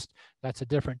 land trust, that's a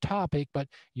different topic, but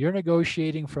you're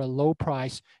negotiating for a low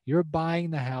price. You're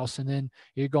buying the house and then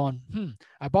you're going,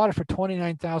 I bought it for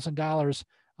 $29,000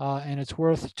 and it's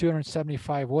worth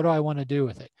 $275. What do I want to do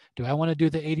with it? Do I want to do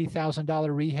the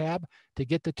 $80,000 rehab to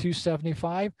get the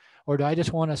 $275, or do I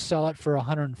just want to sell it for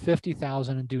 $150,000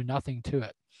 and do nothing to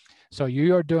it? So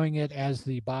you are doing it as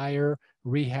the buyer,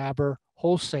 rehabber,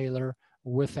 wholesaler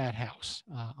with that house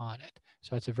on it.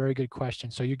 So it's a very good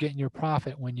question. So you're getting your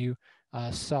profit when you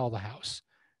sell the house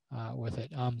with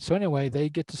it. So anyway, they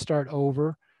get to start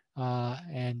over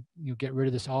and you get rid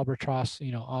of this albatross,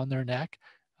 on their neck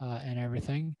and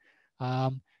everything.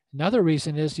 Another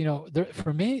reason is,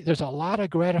 for me, there's a lot of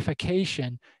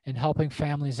gratification in helping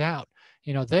families out.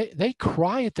 They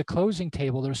cry at the closing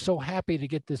table. They're so happy to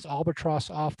get this albatross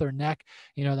off their neck.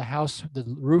 The house, the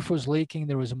roof was leaking.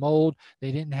 There was mold.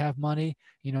 They didn't have money.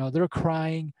 They're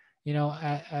crying,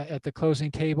 at the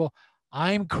closing table.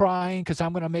 I'm crying because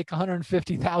I'm going to make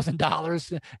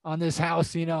 $150,000 on this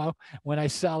house, when I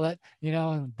sell it,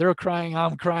 they're crying,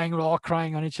 I'm crying, we're all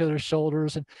crying on each other's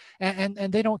shoulders.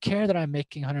 And they don't care that I'm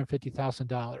making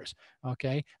 $150,000.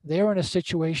 Okay. They were in a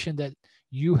situation that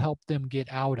you helped them get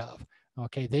out of.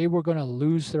 Okay. They were going to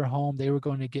lose their home. They were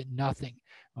going to get nothing.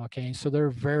 Okay. So they're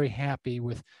very happy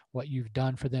with what you've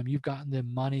done for them. You've gotten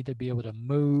them money to be able to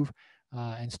move.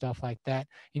 And stuff like that.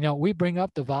 We bring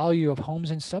up the value of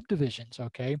homes in subdivisions.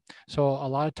 Okay. So a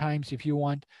lot of times if you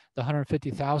want the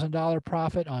 $150,000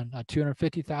 profit on a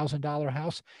 $250,000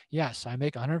 house, yes, I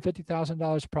make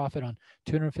 $150,000 profit on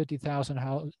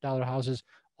 $250,000 houses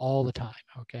all the time.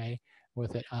 Okay.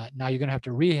 With it. Now you're going to have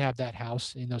to rehab that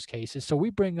house in those cases. So we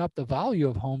bring up the value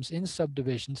of homes in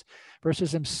subdivisions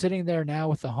versus them sitting there now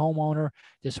with the homeowner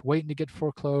just waiting to get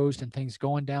foreclosed and things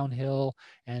going downhill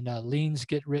and liens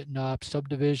get written up,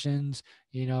 subdivisions,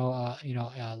 the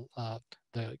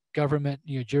government,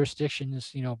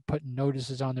 jurisdictions, putting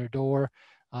notices on their door.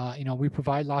 We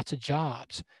provide lots of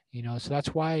jobs, so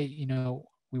that's why,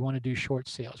 we want to do short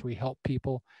sales. We help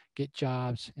people get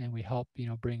jobs and we help,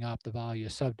 bring up the value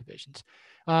of subdivisions.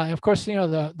 And of course,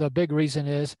 the big reason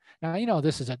is now,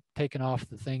 this is taken off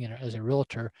the thing as a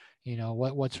realtor,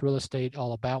 what's real estate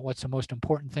all about? What's the most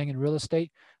important thing in real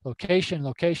estate? Location,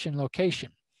 location,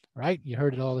 location, right? You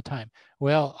heard it all the time.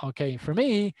 Well, okay, for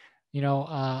me,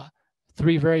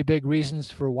 three very big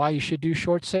reasons for why you should do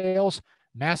short sales: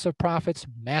 massive profits,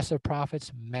 massive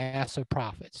profits, massive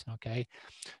profits. Okay.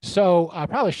 So I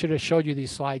probably should have showed you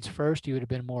these slides first. You would have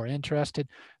been more interested.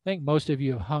 I think most of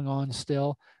you have hung on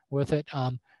still with it.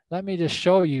 Let me just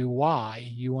show you why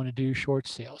you want to do short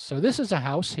sales. So this is a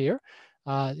house here,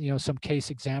 some case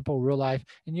example, real life,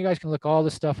 and you guys can look all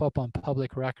this stuff up on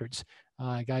public records.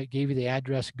 I gave you the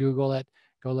address, Google it.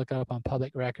 Go look it up on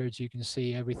public records. You can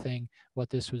see everything, what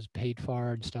this was paid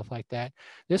for and stuff like that.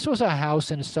 This was a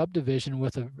house in a subdivision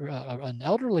with an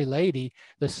elderly lady.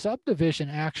 The subdivision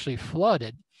actually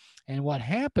flooded. And what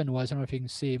happened was, I don't know if you can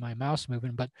see my mouse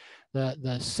moving, but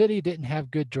the city didn't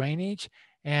have good drainage.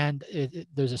 And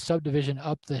there's a subdivision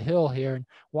up the hill here, and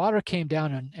water came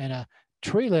down and a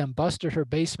tree limb busted her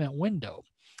basement window.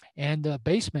 And the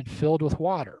basement filled with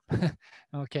water.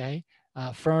 Okay.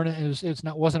 It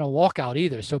wasn't a walkout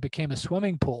either, so it became a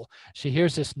swimming pool. She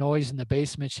hears this noise in the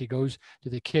basement. She goes to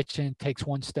the kitchen, takes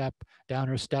one step down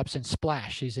her steps, and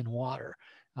splash, she's in water.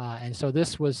 And so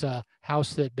this was a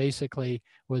house that basically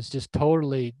was just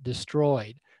totally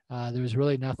destroyed. There was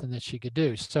really nothing that she could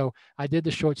do. So I did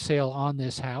the short sale on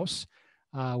this house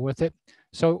with it.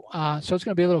 So it's going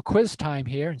to be a little quiz time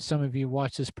here, and some of you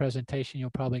watch this presentation, you'll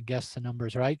probably guess the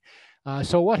numbers right.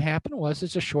 So what happened was,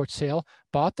 it's a short sale,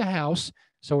 bought the house.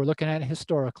 So we're looking at it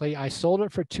historically. I sold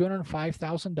it for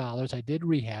 $205,000. I did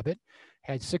rehab it,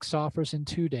 had 6 offers in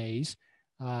 2 days,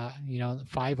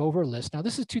 5 over list. Now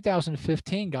this is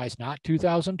 2015, guys, not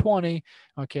 2020.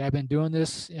 Okay, I've been doing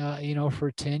this,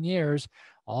 for 10 years.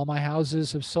 All my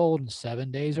houses have sold in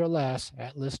 7 days or less,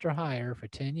 at list or higher, for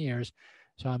 10 years.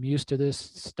 So I'm used to this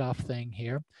stuff thing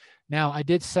here. Now I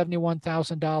did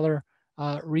 $71,000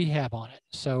 rehab on it.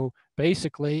 So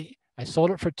basically I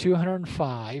sold it for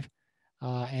 $205,000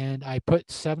 and I put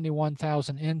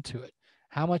 $71,000 into it.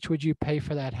 How much would you pay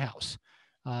for that house?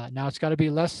 Now it's got to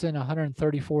be less than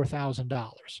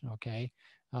 $134,000. Okay.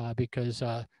 Because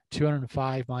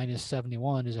 205 minus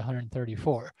 71 is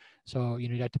 134. So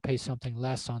you'd have to pay something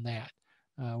less on that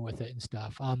with it and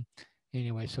stuff.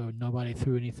 Anyway, so nobody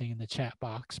threw anything in the chat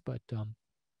box, but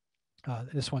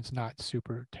this one's not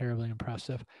super terribly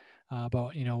impressive.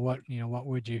 But what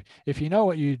would you, if you know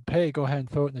what you'd pay, go ahead and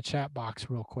throw it in the chat box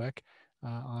real quick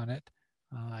on it.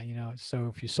 So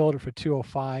if you sold it for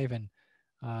 205 and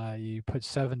you put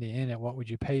 70 in it, what would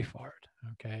you pay for it?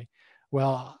 Okay.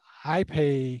 Well, I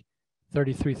pay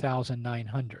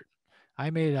 $33,900. I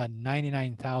made a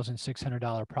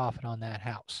 $99,600 profit on that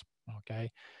house.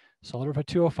 Okay. Sold it for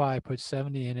 205, put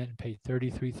 70 in it, and paid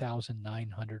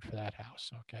 33,900 for that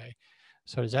house. Okay.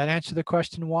 So does that answer the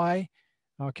question why?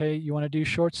 Okay, you want to do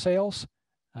short sales?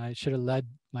 I should have led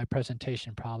my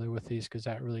presentation probably with these because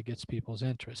that really gets people's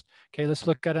interest. Okay, let's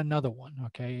look at another one.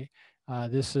 Okay,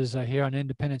 this is here on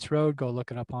Independence Road. Go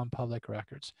look it up on public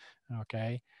records.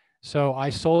 Okay, so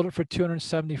I sold it for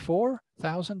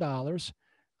 $274,000.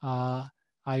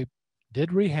 I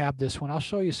did rehab this one. I'll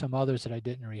show you some others that I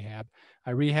didn't rehab.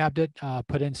 I rehabbed it,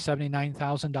 put in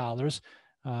 $79,000.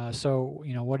 So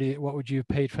you know what would you have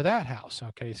paid for that house?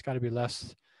 Okay, it's got to be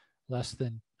less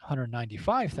than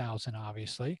 195,000,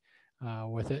 obviously,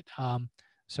 with it.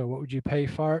 So what would you pay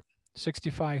for it?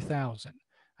 65,000.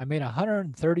 I made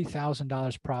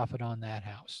 $130,000 profit on that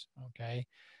house. Okay,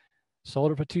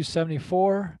 sold it for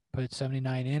 274, put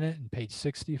 79 in it, and paid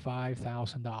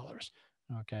 $65,000.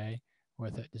 Okay,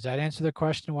 with it. Does that answer the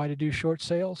question why to do short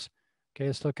sales? Okay,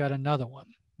 let's look at another one.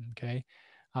 Okay,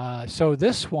 so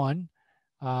this one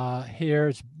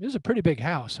here is a pretty big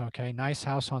house. Okay, nice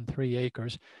house on 3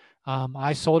 acres.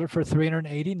 I sold it for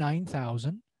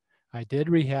 $389,000. I did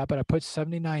rehab, but I put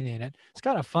 79 in it. It's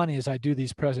kind of funny as I do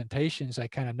these presentations, I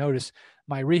kind of notice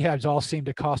my rehabs all seem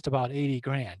to cost about 80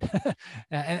 grand.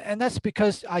 and that's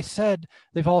because I said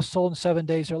they've all sold in 7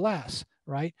 days or less,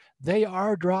 right? They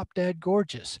are drop dead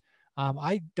gorgeous.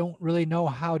 I don't really know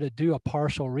how to do a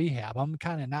partial rehab. I'm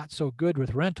kind of not so good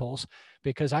with rentals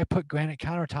because I put granite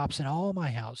countertops in all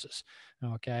my houses.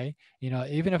 Okay. You know,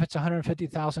 even if it's a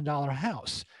 $150,000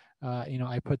 house, you know,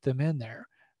 I put them in there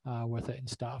with it and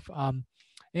stuff.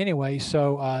 Anyway,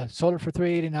 so sold it for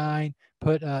 389,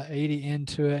 put 80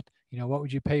 into it. You know, what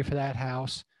would you pay for that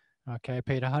house? Okay. I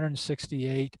paid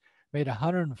 168, made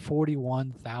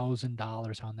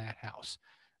 $141,000 on that house.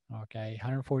 Okay.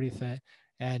 140.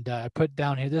 And I put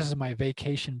down here, this is my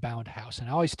vacation bound house. And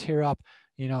I always tear up,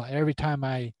 you know, every time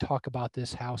I talk about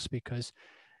this house because,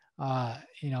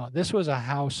 you know, this was a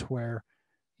house where,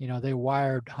 you know, they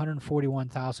wired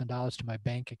 $141,000 to my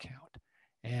bank account.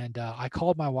 And I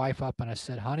called my wife up and I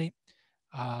said, honey,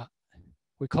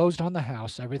 we closed on the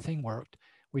house. Everything worked.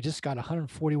 We just got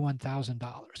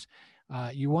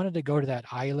 $141,000. You wanted to go to that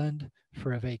island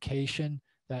for a vacation,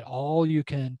 that all you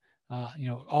can, you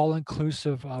know,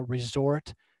 all-inclusive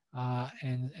resort,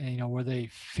 and you know where they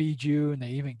feed you and they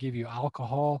even give you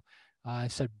alcohol. I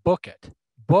said, book it,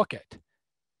 book it.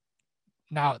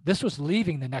 Now this was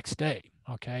leaving the next day.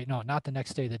 Okay, no, not the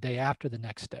next day, the day after the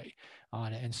next day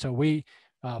on it. And so we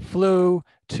flew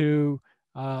to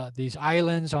these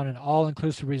islands on an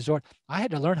all-inclusive resort. I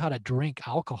had to learn how to drink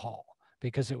alcohol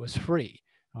because it was free.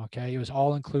 Okay, it was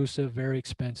all-inclusive, very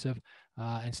expensive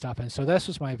and stuff. And so this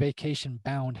was my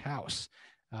vacation-bound house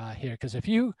here. Because if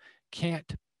you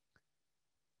can't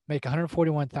make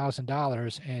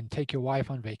 $141,000 and take your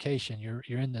wife on vacation,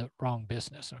 you're in the wrong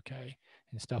business. Okay,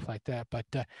 and stuff like that. But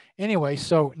anyway,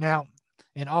 so now,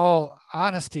 in all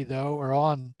honesty, though, or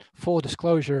on full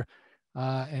disclosure,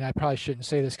 and I probably shouldn't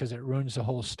say this because it ruins the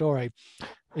whole story,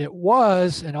 it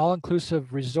was an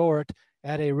all-inclusive resort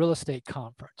at a real estate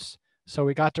conference. So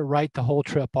we got to write the whole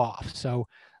trip off. So a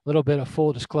little bit of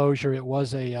full disclosure, it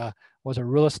was a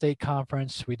real estate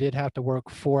conference. We did have to work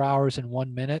 4 hours and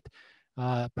 1 minute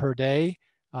per day,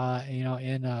 you know,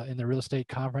 in the real estate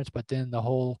conference. But then the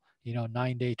whole, you know,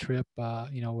 9-day trip,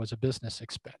 you know, was a business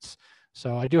expense.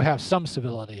 So I do have some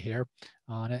civility here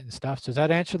on it and stuff. So does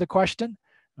that answer the question?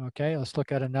 Okay, let's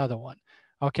look at another one.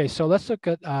 Okay, so let's look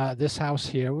at this house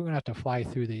here. We're gonna have to fly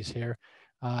through these here.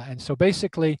 And so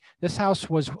basically this house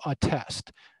was a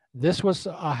test. This was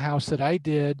a house that I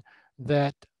did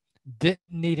that didn't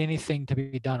need anything to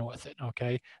be done with it.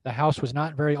 Okay, the house was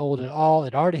not very old at all.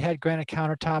 It already had granite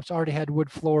countertops, already had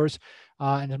wood floors.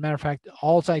 And as a matter of fact,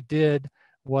 all I did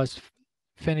was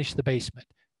finish the basement.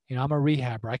 You know, I'm a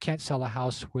rehabber. I can't sell a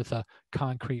house with a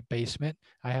concrete basement.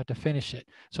 I have to finish it.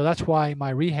 So that's why my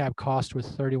rehab cost was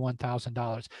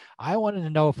 $31,000. I wanted to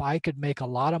know if I could make a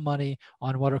lot of money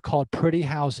on what are called pretty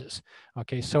houses.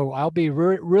 Okay, so I'll be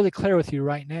really clear with you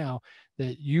right now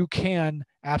that you can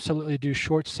absolutely do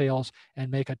short sales and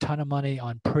make a ton of money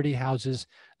on pretty houses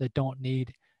that don't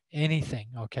need anything.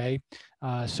 Okay,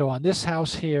 so on this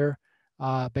house here,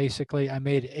 basically I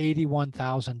made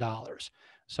 $81,000.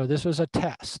 So this was a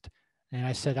test. And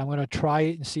I said, I'm going to try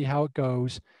it and see how it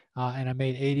goes. And I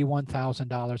made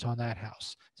 $81,000 on that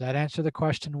house. Does that answer the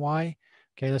question why?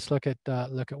 Okay, let's look at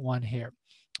one here.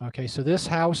 Okay, so this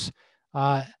house,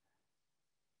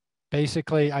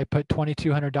 Basically, I put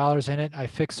 $2,200 in it. I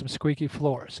fixed some squeaky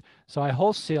floors. So I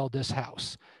wholesaled this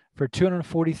house for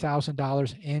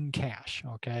 $240,000 in cash,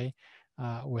 okay,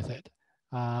 with it.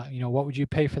 What would you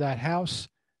pay for that house?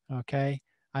 Okay,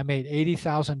 I made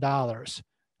 $80,000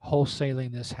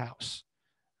 wholesaling this house.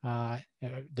 The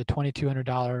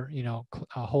 $2,200,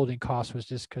 holding cost was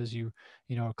just because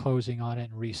closing on it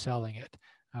and reselling it.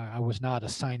 I was not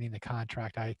assigning the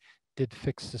contract. I did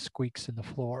fix the squeaks in the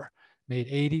floor. Made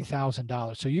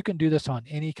 $80,000. So you can do this on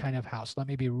any kind of house. Let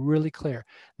me be really clear.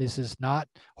 This is not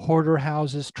hoarder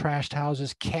houses, trashed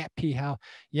houses, cat pee house.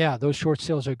 Yeah, those short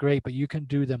sales are great, but you can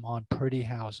do them on pretty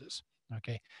houses.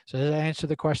 Okay. So does that answer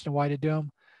the question why to do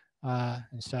them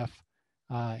and stuff?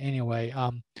 Anyway,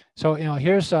 so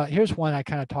here's one I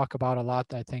kind of talk about a lot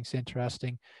that I think is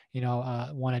interesting.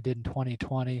 One I did in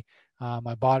 2020.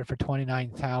 I bought it for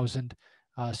 $29,000,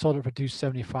 sold it for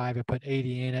 $275. I put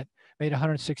 80 in it, made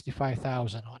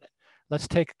 $165,000 on it. Let's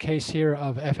take a case here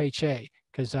of FHA,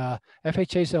 because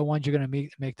FHA is the ones you're going to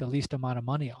make the least amount of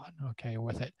money on. Okay,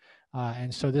 with it,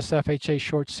 and so this FHA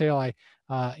short sale, I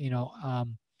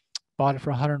bought it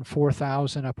for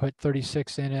 $104,000. I put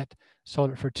 36 in it, sold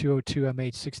it for $202. I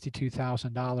made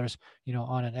 $62,000,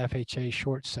 on an FHA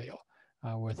short sale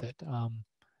with it.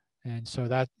 And so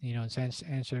that,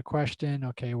 answer the question.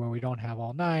 Okay, well, we don't have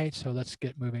all night, so let's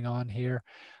get moving on here.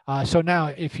 So now,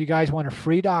 if you guys want a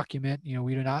free document,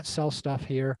 we do not sell stuff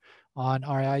here on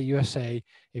REI USA.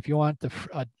 If you want the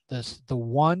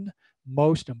one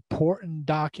most important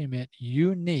document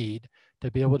you need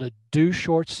to be able to do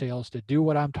short sales, to do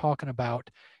what I'm talking about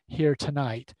here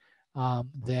tonight,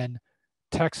 then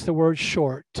text the word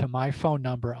short to my phone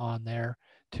number on there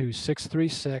to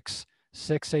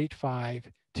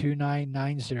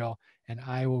 636-685-2990, and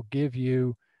I will give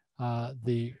you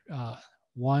the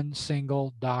one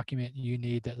single document you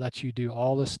need that lets you do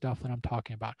all the stuff that I'm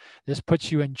talking about. This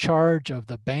puts you in charge of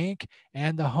the bank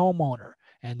and the homeowner,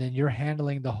 and then you're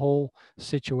handling the whole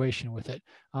situation with it.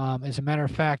 As a matter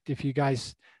of fact, if you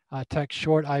guys text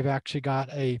short, I've actually got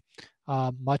a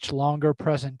much longer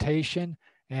presentation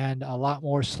and a lot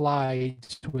more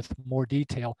slides with more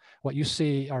detail. What you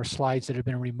see are slides that have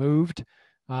been removed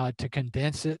to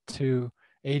condense it to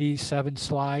 87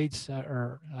 slides,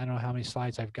 or I don't know how many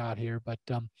slides I've got here, but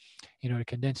to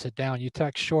condense it down. You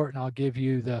text short and I'll give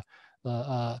you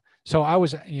so I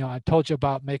was, I told you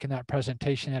about making that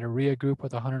presentation at a REIA group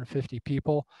with 150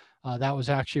 people. That was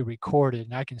actually recorded,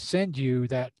 and I can send you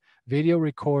that video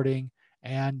recording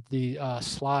and the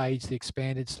slides, the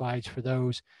expanded slides for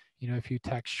those. If you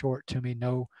text short to me,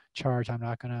 no charge. I'm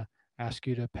not going to ask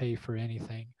you to pay for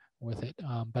anything with it.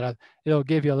 But it'll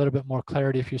give you a little bit more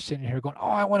clarity if you're sitting here going, oh,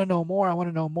 I want to know more. I want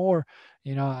to know more.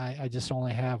 I just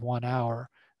only have 1 hour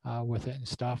with it and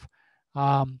stuff.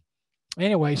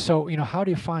 Anyway, so, how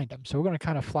do you find them? So we're going to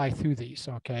kind of fly through these,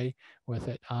 okay, with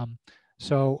it. I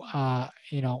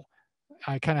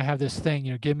kind of have this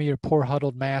thing, give me your poor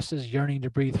huddled masses yearning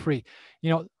to breathe free.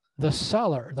 The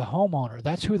seller, the homeowner,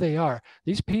 that's who they are.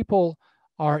 These people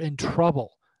are in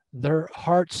trouble. Their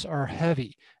hearts are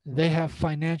heavy. They have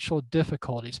financial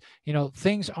difficulties.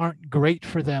 Things aren't great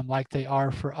for them like they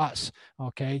are for us.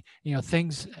 Okay.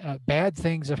 Bad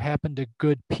things have happened to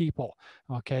good people.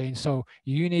 Okay. And so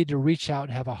you need to reach out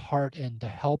and have a heart and to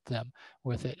help them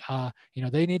with it.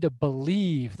 They need to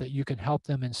believe that you can help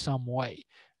them in some way.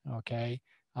 Okay.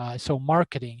 So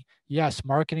marketing, yes,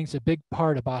 marketing is a big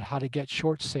part about how to get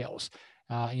short sales.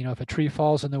 If a tree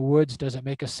falls in the woods, does it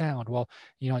make a sound? Well,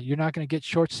 you're not going to get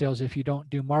short sales if you don't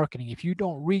do marketing, if you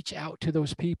don't reach out to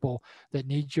those people that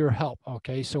need your help.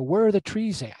 Okay. So where are the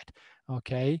trees at?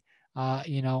 Okay. I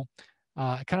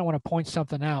kind of want to point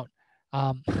something out.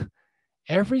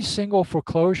 Every single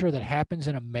foreclosure that happens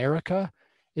in America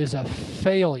is a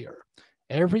failure.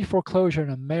 Every foreclosure in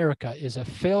America is a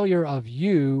failure of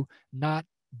you not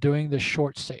doing the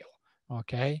short sale.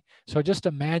 Okay. So just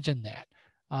imagine that.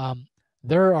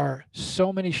 There are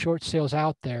so many short sales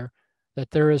out there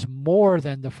that there is more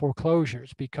than the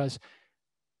foreclosures, because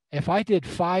if I did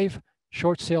 5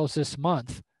 short sales this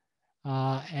month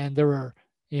and there were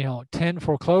 10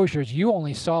 foreclosures, you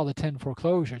only saw the 10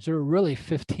 foreclosures. There were really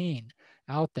 15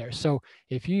 out there. So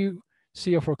if you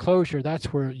see a foreclosure,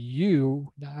 that's where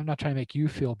I'm not trying to make you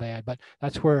feel bad, but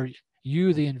that's where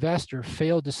you, the investor,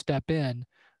 failed to step in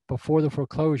before the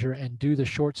foreclosure and do the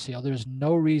short sale. There's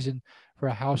no reason for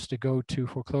a house to go to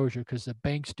foreclosure because the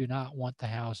banks do not want the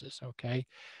houses. Okay.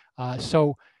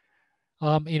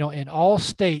 In all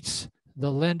states,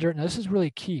 the lender, and this is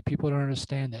really key, people don't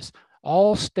understand this.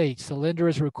 All states, the lender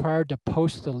is required to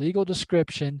post the legal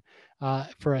description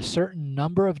for a certain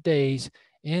number of days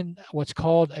in what's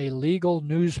called a legal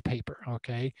newspaper,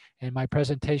 okay? And my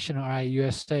presentation on REI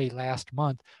USA last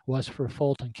month was for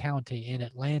Fulton County in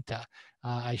Atlanta.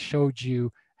 I showed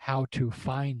you how to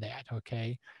find that,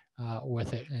 okay,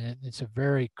 with it. And it's a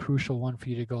very crucial one for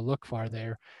you to go look for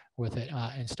there with it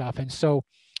and stuff. And so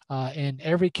in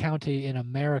every county in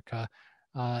America,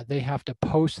 they have to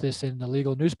post this in the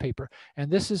legal newspaper.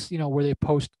 And this is, where they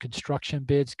post construction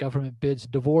bids, government bids,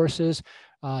 divorces,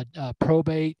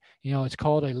 probate, it's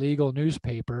called a legal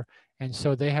newspaper. And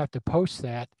so they have to post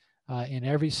that in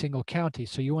every single county.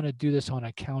 So you want to do this on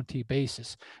a county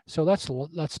basis. So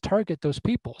let's target those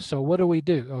people. So what do we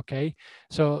do? Okay.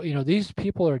 So, these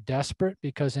people are desperate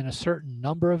because in a certain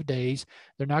number of days,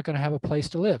 they're not going to have a place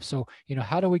to live. So,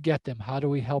 how do we get them? How do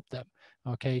we help them?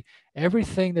 Okay.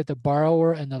 Everything that the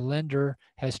borrower and the lender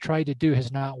has tried to do has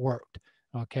not worked.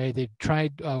 Okay. They've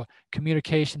tried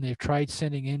communication. They've tried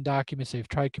sending in documents. They've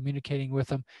tried communicating with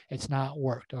them. It's not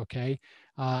worked. Okay.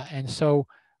 And so,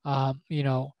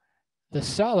 the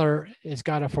seller has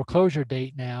got a foreclosure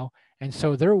date now, and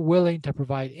so they're willing to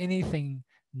provide anything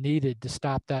needed to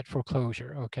stop that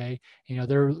foreclosure. Okay,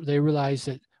 they realize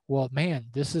that, well, man,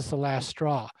 this is the last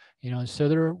straw. And so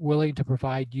they're willing to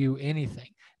provide you anything.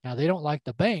 Now they don't like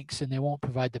the banks, and they won't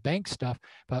provide the bank stuff.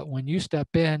 But when you step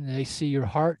in and they see your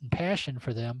heart and passion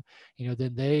for them,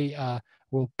 then they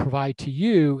will provide to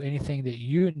you anything that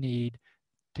you need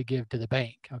to give to the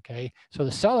bank. Okay, so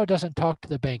the seller doesn't talk to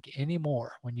the bank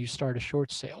anymore when you start a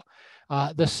short sale.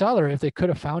 The seller, if they could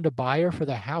have found a buyer for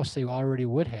the house, they already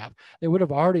would have. They would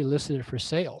have already listed it for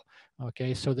sale.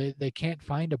 Okay, so they can't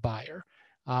find a buyer.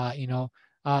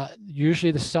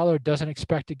 Usually the seller doesn't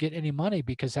expect to get any money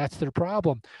because that's their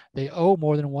problem. They owe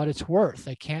more than what it's worth.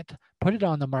 They can't put it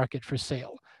on the market for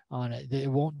sale on it. It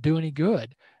won't do any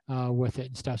good with it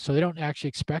and stuff. So they don't actually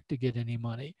expect to get any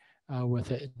money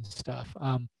with it and stuff.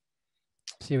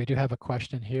 See, we do have a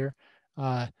question here.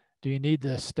 Do you need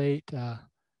the state?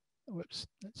 Whoops,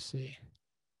 let's see.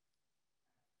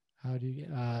 How do you,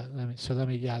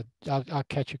 I'll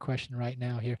catch your question right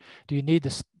now here. Do you need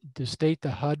to state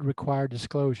the HUD required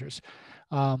disclosures?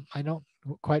 I don't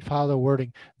quite follow the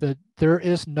wording. There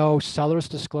is no seller's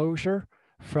disclosure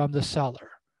from the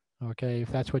seller, okay,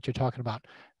 if that's what you're talking about.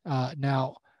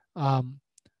 Now,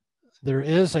 there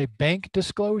is a bank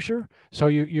disclosure. So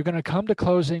you're going to come to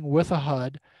closing with a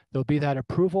HUD. There'll be that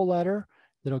approval letter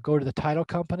that'll go to the title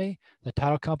company. The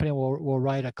title company will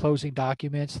write a closing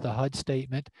documents, the HUD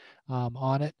statement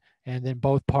on it, and then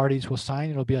both parties will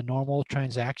sign. It'll be a normal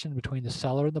transaction between the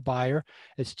seller and the buyer.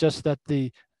 It's just that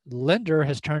the lender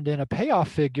has turned in a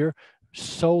payoff figure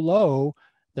so low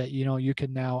that you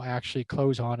can now actually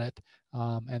close on it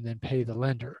and then pay the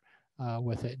lender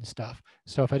with it and stuff.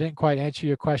 So if I didn't quite answer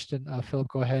your question, Philip,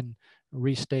 go ahead and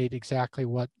restate exactly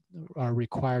what are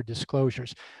required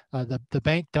disclosures. The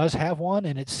bank does have one,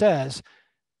 and it says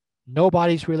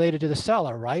nobody's related to the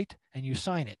seller, right? And you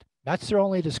sign it. That's their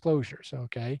only disclosures,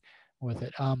 okay, with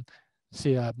it.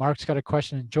 See, Mark's got a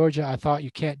question. In Georgia, I thought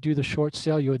you can't do the short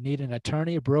sale. You would need an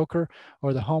attorney, a broker,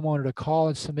 or the homeowner to call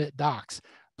and submit docs.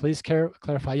 Please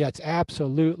clarify. Yeah, it's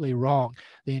absolutely wrong.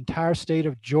 The entire state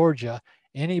of Georgia,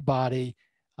 anybody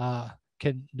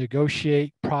can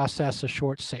negotiate, process a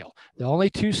short sale. The only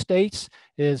two states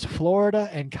is Florida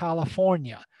and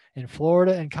California. In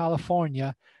Florida and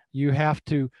California, you have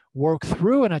to work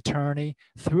through an attorney,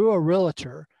 through a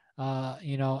realtor,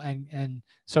 and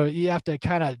so you have to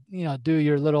kind of, do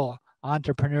your little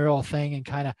entrepreneurial thing and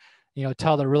kind of,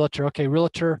 tell the realtor, okay,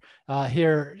 realtor,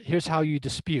 here's how you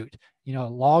dispute.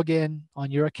 Log in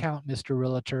on your account, Mr.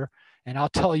 Realtor, and I'll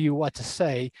tell you what to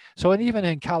say. So, and even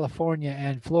in California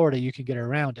and Florida, you can get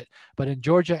around it. But in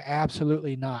Georgia,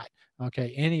 absolutely not.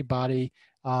 Okay, anybody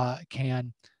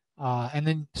can. And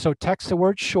then, so text the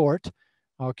word short,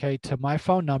 okay, to my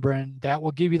phone number, and that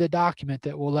will give you the document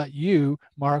that will let you,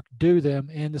 Mark, do them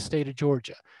in the state of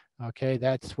Georgia. Okay,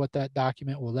 that's what that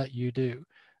document will let you do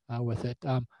with it.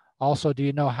 Also, do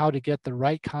you know how to get the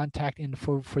right contact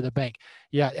info for the bank?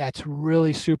 Yeah, that's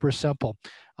really super simple.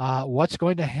 What's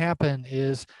going to happen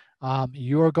is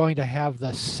you're going to have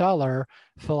the seller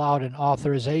fill out an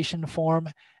authorization form,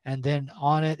 and then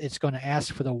on it, it's going to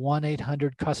ask for the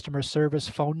 1-800 customer service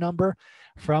phone number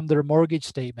from their mortgage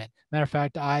statement. Matter of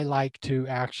fact, I like to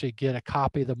actually get a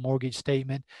copy of the mortgage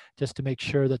statement just to make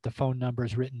sure that the phone number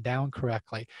is written down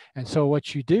correctly. And so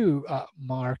what you do,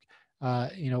 Mark,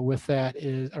 with that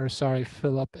is, or sorry,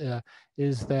 Philip,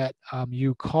 is that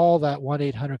you call that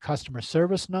 1-800 customer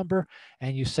service number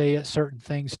and you say certain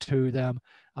things to them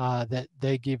that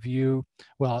they give you.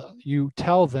 Well, you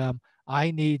tell them,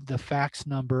 I need the fax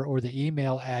number or the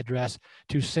email address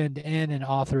to send in an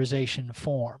authorization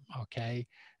form. Okay.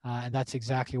 And that's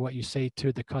exactly what you say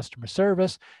to the customer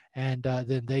service. And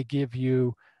then they give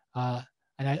you, and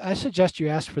I suggest you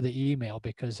ask for the email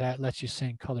because that lets you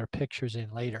send color pictures in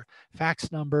later.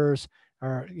 Fax numbers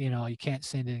are, you can't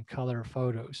send in color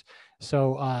photos.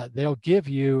 So they'll give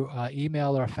you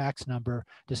email or a fax number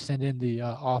to send in the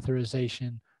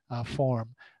authorization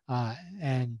form.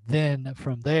 And then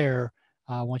from there,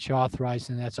 once you authorize,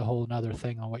 then that's a whole nother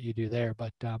thing on what you do there.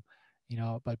 But,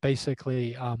 but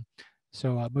basically,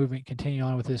 so continue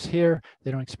on with this here.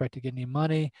 They don't expect to get any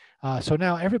money. So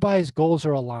now everybody's goals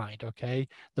are aligned, okay?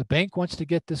 The bank wants to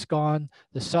get this gone.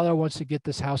 The seller wants to get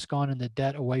this house gone and the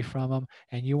debt away from them.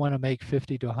 And you want to make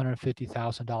 $50,000 to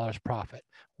 $150,000 profit.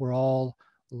 We're all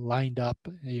lined up,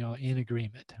 in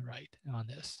agreement, right, on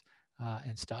this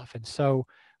and stuff. And so,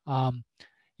 how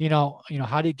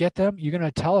do you get them? You're going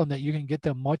to tell them that you can get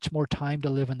them much more time to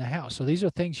live in the house. So these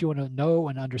are things you want to know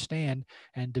and understand,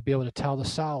 and to be able to tell the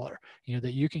seller,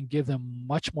 that you can give them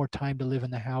much more time to live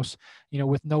in the house,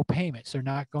 with no payments. They're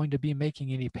not going to be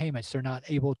making any payments. They're not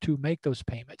able to make those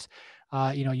payments.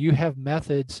 You have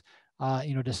methods,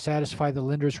 to satisfy the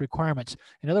lender's requirements.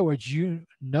 In other words, you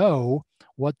know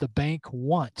what the bank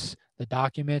wants, the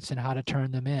documents and how to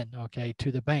turn them in, okay,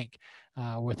 to the bank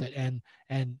with it. And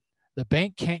the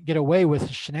bank can't get away with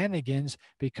shenanigans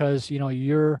because,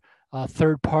 you're a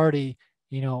third party,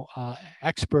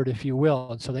 expert, if you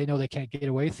will. And so they know they can't get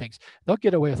away with things. They'll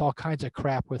get away with all kinds of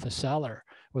crap with a seller,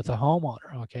 with a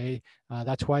homeowner. Okay.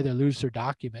 That's why they lose their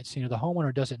documents. The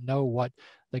homeowner doesn't know what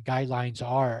the guidelines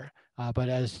are. But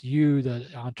as you, the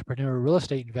entrepreneur real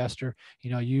estate investor,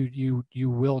 you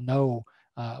will know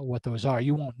what those are.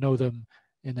 You won't know them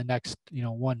in the next,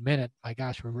 1 minute. My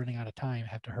gosh, we're running out of time.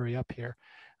 I have to hurry up here.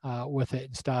 With it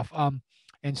and stuff.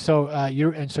 And so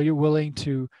you're willing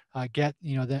to get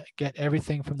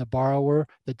everything from the borrower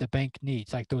that the bank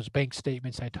needs, like those bank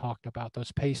statements I talked about,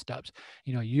 those pay stubs.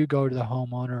 You go to the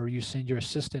homeowner or you send your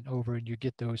assistant over and you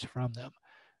get those from them.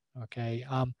 Okay.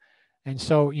 And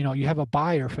so, you have a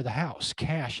buyer for the house,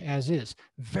 cash as is.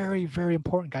 Very, very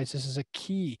important, guys. This is a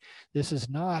key. This is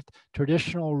not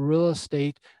traditional real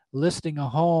estate listing a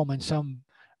home and some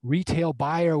retail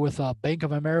buyer with a Bank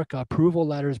of America approval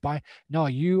letters buy. No,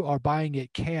 you are buying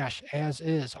it cash as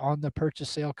is on the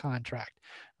purchase sale contract.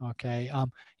 Okay.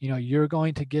 You're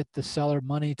going to get the seller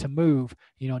money to move,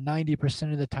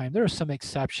 90% of the time. There are some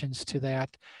exceptions to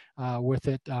that with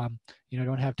it.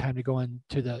 Don't have time to go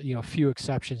into the, few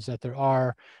exceptions that there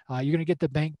are. You're going to get the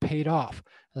bank paid off.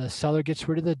 The seller gets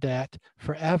rid of the debt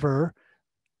forever.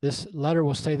 This letter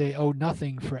will say they owe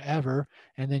nothing forever,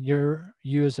 and then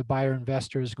you as a buyer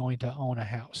investor is going to own a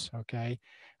house. Okay.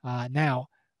 Now,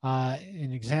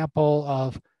 an example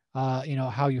of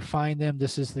how you find them.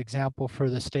 This is the example for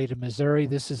the state of Missouri.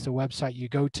 This is the website you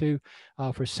go to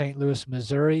for St. Louis,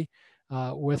 Missouri.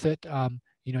 With it,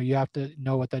 you have to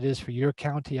know what that is for your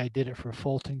county. I did it for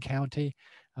Fulton County.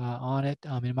 On it.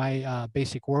 In my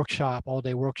basic workshop,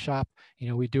 all-day workshop,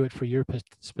 we do it for your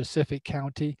specific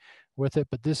county with it.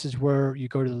 But this is where you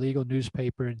go to the legal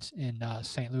newspaper in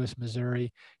St. Louis,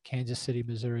 Missouri, Kansas City,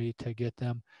 Missouri to get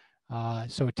them.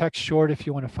 So text short if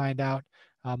you want to find out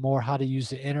more how to use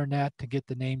the internet to get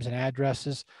the names and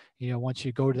addresses, once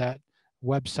you go to that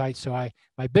website. So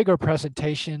my bigger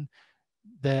presentation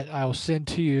that I'll send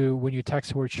to you when you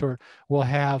text the word short will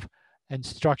have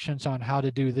instructions on how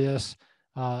to do this.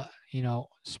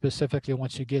 Specifically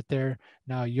once you get there.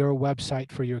 Now your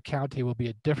website for your county will be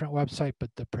a different website, but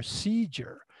the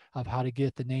procedure of how to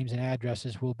get the names and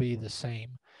addresses will be the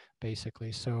same,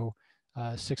 basically. So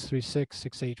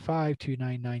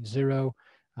 636-685-2990.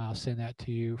 I'll send that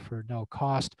to you for no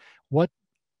cost.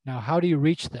 Now, how do you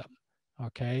reach them?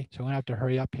 Okay, so I'm gonna have to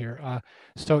hurry up here.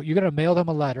 So you're gonna mail them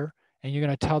a letter and you're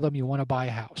gonna tell them you want to buy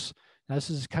a house. Now, this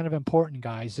is kind of important,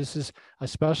 guys. This is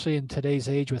especially in today's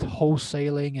age with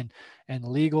wholesaling and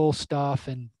legal stuff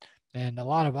and a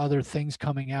lot of other things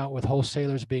coming out with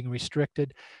wholesalers being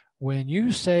restricted. When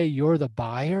you say you're the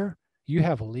buyer, you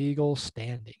have legal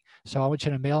standing. So I want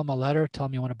you to mail them a letter, tell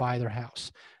them you want to buy their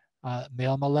house.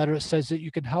 Mail them a letter that says that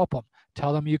you can help them.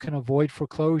 Tell them you can avoid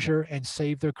foreclosure and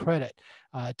save their credit.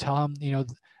 Tell them,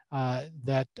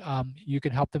 that you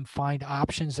can help them find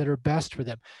options that are best for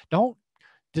them. Don't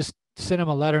just send them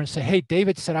a letter and say, hey,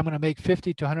 David said I'm going to make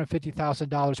 $50,000 to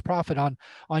 $150,000 profit on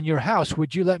your house.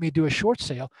 Would you let me do a short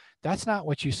sale? That's not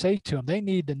what you say to them. They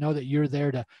need to know that you're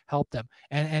there to help them.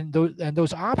 And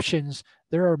those options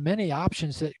there are many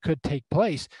options that could take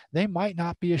place. They might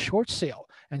not be a short sale.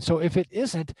 And so if it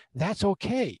isn't, that's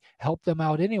okay. Help them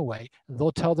out anyway.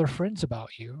 They'll tell their friends about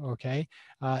you, okay?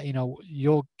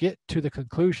 You'll get to the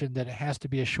conclusion that it has to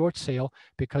be a short sale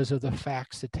because of the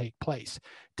facts that take place.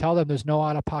 Tell them there's no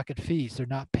out-of-pocket fees. They're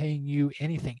not paying you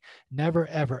anything. Never,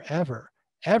 ever, ever,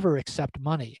 ever accept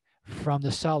money from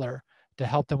the seller to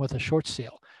help them with a short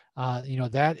sale.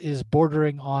 That is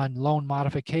bordering on loan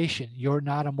modification. You're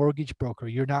not a mortgage broker.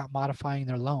 You're not modifying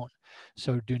their loan.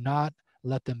 So do not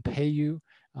let them pay you.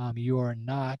 You are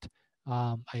not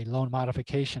a loan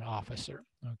modification officer,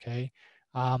 okay?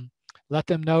 Let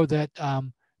them know that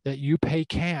that you pay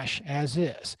cash as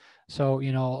is. So,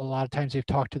 a lot of times they've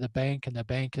talked to the bank, and the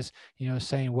bank is,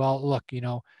 saying, well, look,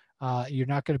 you're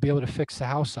not going to be able to fix the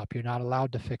house up. You're not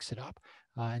allowed to fix it up.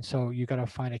 And so you got to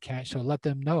find a cash. So let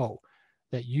them know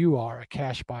that you are a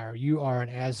cash buyer. You are an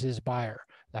as-is buyer.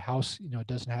 The house,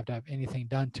 doesn't have to have anything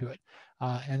done to it.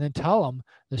 And then tell them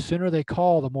the sooner they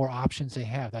call, the more options they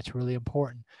have. That's really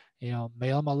important. Mail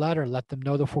them a letter. Let them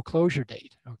know the foreclosure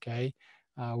date. Okay,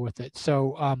 with it.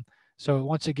 So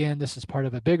once again, this is part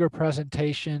of a bigger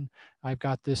presentation. I've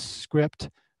got this script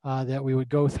that we would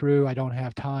go through. I don't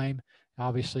have time,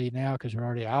 obviously, now because we're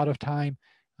already out of time.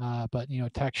 But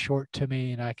text short to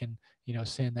me, and I can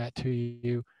send that to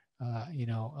you.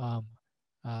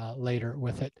 Later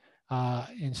with it.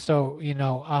 And so,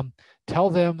 tell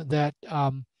them that,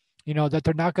 that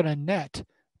they're not going to net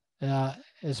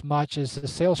as much as the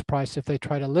sales price if they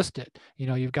try to list it.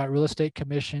 You've got real estate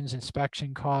commissions,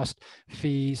 inspection cost,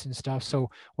 fees and stuff. So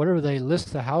whatever they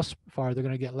list the house for, they're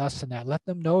going to get less than that. Let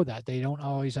them know that. They don't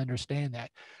always understand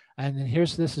that. And then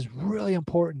this is really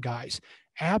important, guys.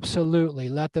 Absolutely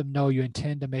let them know you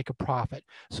intend to make a profit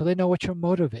so they know what your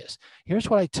motive is. Here's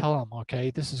what I tell them,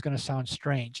 okay? This is going to sound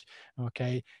strange,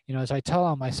 okay? As I tell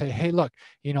them, I say, hey, look,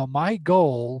 my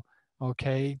goal,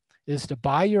 okay, is to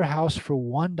buy your house for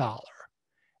 $1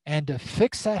 and to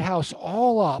fix that house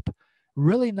all up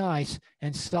really nice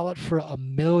and sell it for $1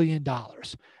 million.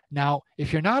 Now,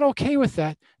 if you're not okay with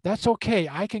that, that's okay.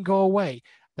 I can go away.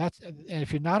 And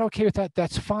if you're not okay with that,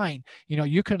 that's fine.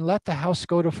 You can let the house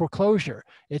go to foreclosure.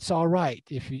 It's all right.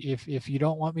 If you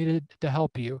don't want me to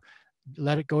help you,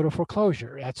 let it go to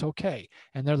foreclosure. That's okay.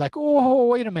 And they're like, oh,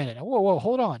 wait a minute. Whoa,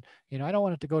 hold on. I don't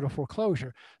want it to go to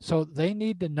foreclosure. So they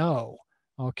need to know,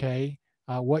 okay,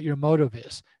 what your motive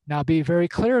is. Now, be very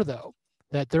clear, though,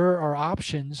 that there are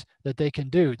options that they can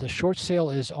do. The short sale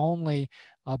is only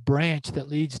a branch that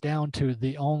leads down to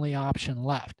the only option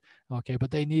left. Okay,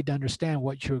 but they need to understand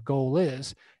what your goal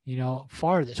is,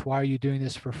 for this. Why are you doing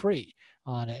this for free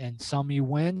on it? And some you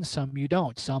win, some you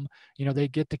don't. Some, they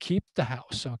get to keep the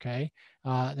house, okay?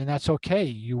 And that's okay.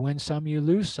 You win some, you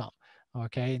lose some,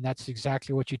 okay? And that's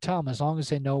exactly what you tell them, as long as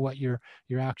they know what your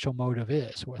actual motive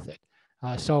is with it.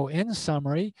 So in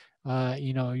summary,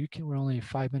 we're only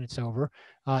 5 minutes over.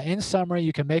 In summary,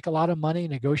 you can make a lot of money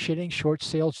negotiating short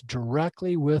sales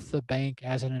directly with the bank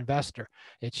as an investor.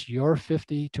 It's your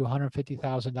 $50,000 to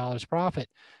 $150,000 profit.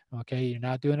 Okay, you're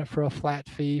not doing it for a flat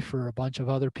fee for a bunch of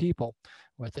other people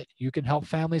with it. You can help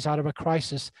families out of a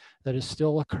crisis that is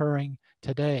still occurring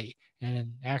today.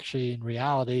 And actually, in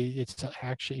reality, it's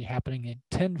actually happening in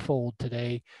tenfold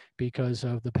today because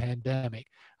of the pandemic.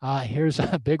 Here's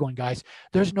a big one, guys.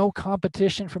 There's no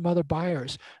competition from other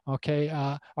buyers. Okay,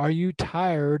 are you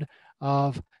tired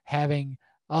of having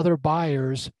other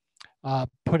buyers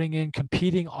putting in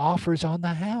competing offers on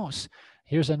the house?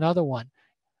 Here's another one.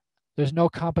 There's no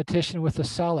competition with the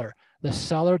seller. The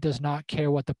seller does not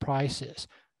care what the price is.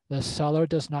 The seller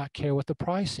does not care what the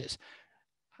price is.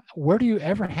 Where do you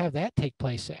ever have that take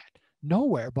place at?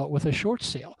 Nowhere but with a short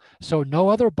sale. So no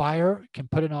other buyer can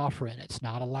put an offer in. It's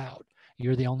not allowed.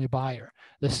 You're the only buyer.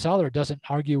 The seller doesn't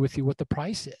argue with you what the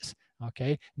price is.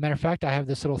 Okay. Matter of fact, I have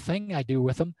this little thing I do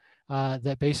with them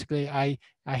that basically I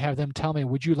have them tell me,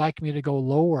 would you like me to go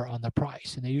lower on the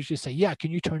price? And they usually say, yeah, can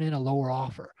you turn in a lower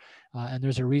offer? And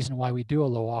there's a reason why we do a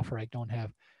low offer. I don't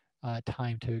have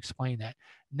time to explain that.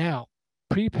 Now,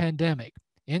 pre-pandemic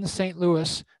in St.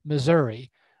 Louis,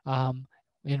 Missouri,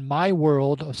 in my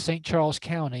world of St. Charles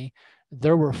County,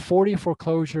 there were 40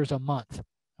 foreclosures a month,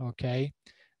 okay,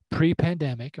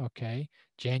 pre-pandemic, okay,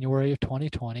 January of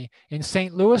 2020. In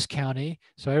St. Louis County,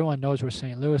 so everyone knows where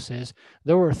St. Louis is,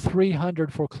 there were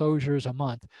 300 foreclosures a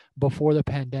month before the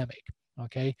pandemic,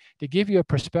 okay? To give you a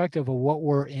perspective of what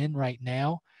we're in right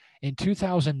now, in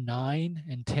 2009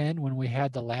 and 10, when we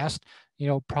had the last,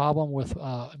 problem with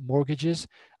mortgages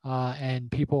and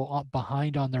people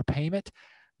behind on their payment,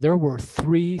 there were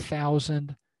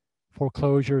 3,000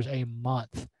 foreclosures a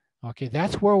month. Okay,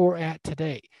 that's where we're at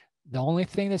today. The only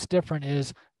thing that's different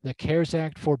is the CARES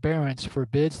Act forbearance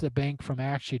forbids the bank from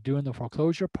actually doing the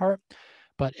foreclosure part,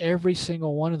 but every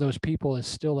single one of those people is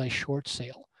still a short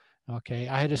sale. Okay,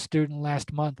 I had a student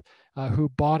last month who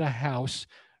bought a house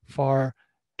for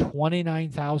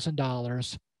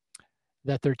 $29,000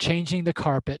 that they're changing the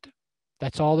carpet.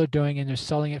 That's all they're doing, and they're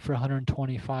selling it for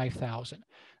 $125,000.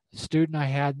 The student I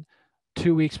had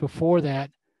 2 weeks before that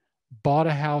bought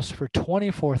a house for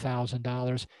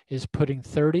 $24,000, is putting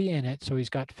 30 in it, so he's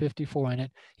got 54 in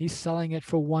it. He's selling it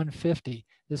for 150.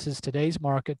 This is today's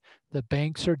market. The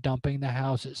banks are dumping the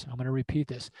houses. I'm going to repeat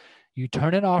this. You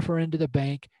turn an offer into the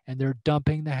bank and they're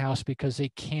dumping the house because they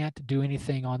can't do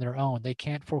anything on their own. They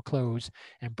can't foreclose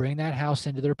and bring that house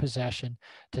into their possession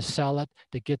to sell it,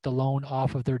 to get the loan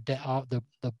off of their the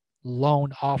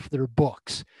loan off their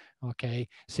books. Okay.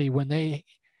 See, when they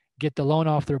get the loan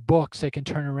off their books, they can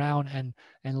turn around and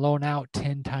loan out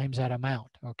 10 times that amount.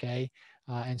 Okay.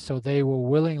 And so they will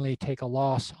willingly take a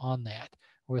loss on that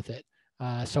with it.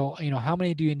 So, how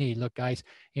many do you need? Look, guys,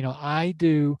 I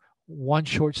do one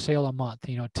short sale a month,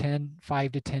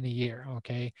 5 to 10 a year.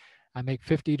 Okay. I make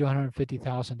 $50,000 to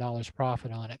 $150,000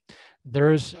 profit on it.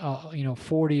 There's,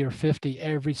 40 or 50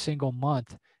 every single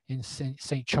month in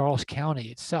St. Charles County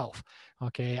itself.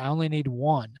 Okay. I only need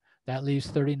one. That leaves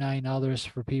 39 others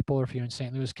for people. Or if you're in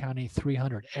St. Louis County,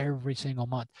 300 every single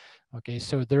month. Okay.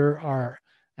 So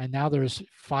and now there's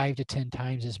 5 to 10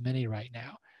 times as many right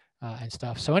now. And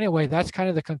stuff. So anyway, that's kind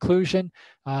of the conclusion.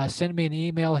 Send me an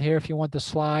email here if you want the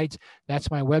slides.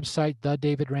 That's my website,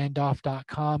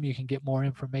 thedavidrandolph.com. You can get more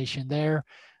information there.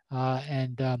 You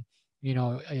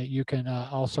can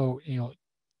also,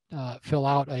 fill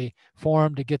out a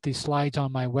form to get these slides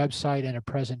on my website, and a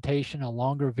presentation, a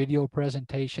longer video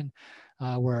presentation,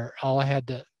 where all I had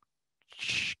to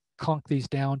clunk these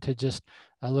down to just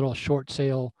a little short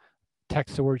sale,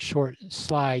 text the word short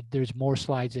slide. There's more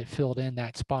slides that filled in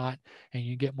that spot, and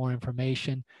you get more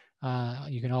information.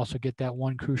 You can also get that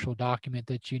one crucial document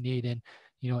that you need in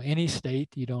any state.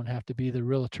 You don't have to be the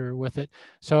realtor with it.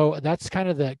 So that's kind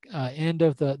of the end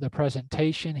of the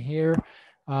presentation here.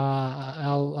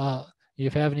 If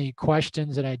you have any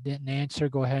questions that I didn't answer,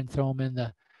 go ahead and throw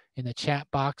them in the chat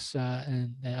box,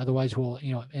 and otherwise we'll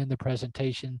end the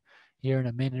presentation here in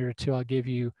a minute or two. I'll give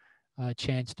you a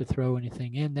chance to throw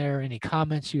anything in there, any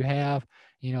comments you have,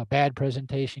 bad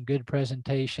presentation, good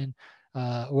presentation,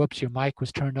 whoops, your mic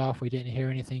was turned off, we didn't hear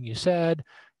anything you said,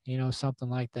 something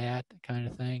like that kind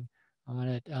of thing on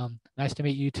it. Nice to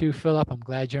meet you too, Philip. I'm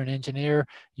glad you're an engineer.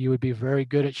 You would be very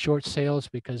good at short sales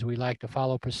because we like to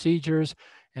follow procedures,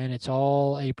 and it's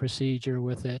all a procedure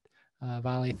with it.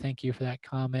 Vali, thank you for that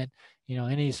comment.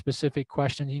 Any specific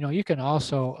questions, you can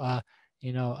also,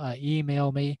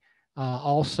 email me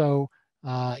also,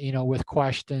 with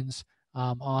questions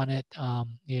on it,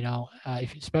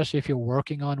 especially if you're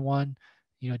working on one,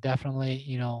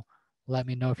 definitely, let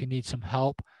me know if you need some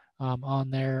help on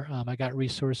there. I got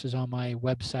resources on my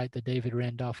website,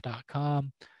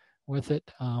 thedavidrandolph.com with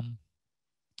it.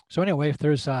 So anyway, if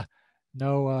there's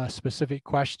no specific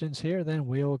questions here, then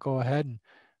we'll go ahead and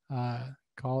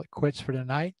call it quits for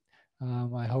tonight.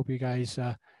 I hope you guys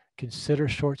consider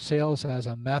short sales as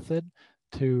a method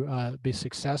to be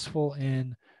successful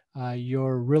in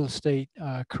your real estate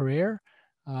career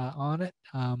on it,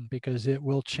 because it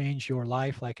will change your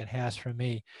life like it has for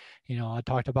me. I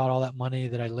talked about all that money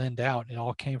that I lend out. It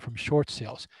all came from short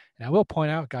sales. And I will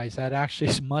point out, guys, that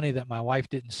actually is money that my wife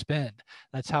didn't spend.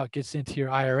 That's how it gets into your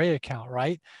IRA account,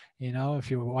 right?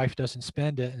 If your wife doesn't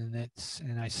spend it,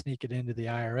 and I sneak it into the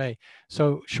IRA.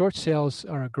 So short sales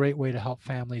are a great way to help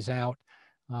families out.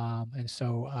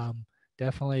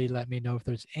 Definitely let me know if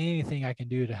there's anything I can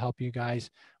do to help you guys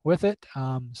with it.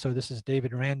 So this is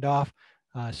David Randolph,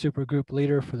 super group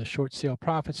leader for the Short Sale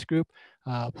Profits Group.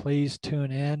 Please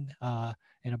tune in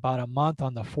about a month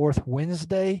on the fourth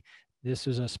Wednesday. This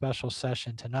is a special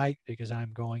session tonight because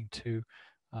I'm going to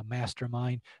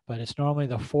mastermind, but it's normally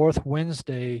the fourth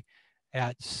Wednesday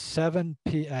at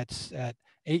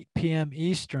 8 p.m.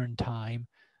 Eastern time.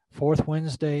 Fourth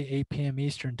Wednesday, 8 p.m.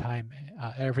 Eastern time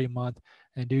every month.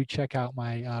 And do check out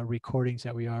my recordings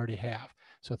that we already have.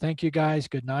 So thank you guys.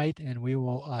 Good night, and we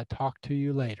will talk to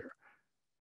you later.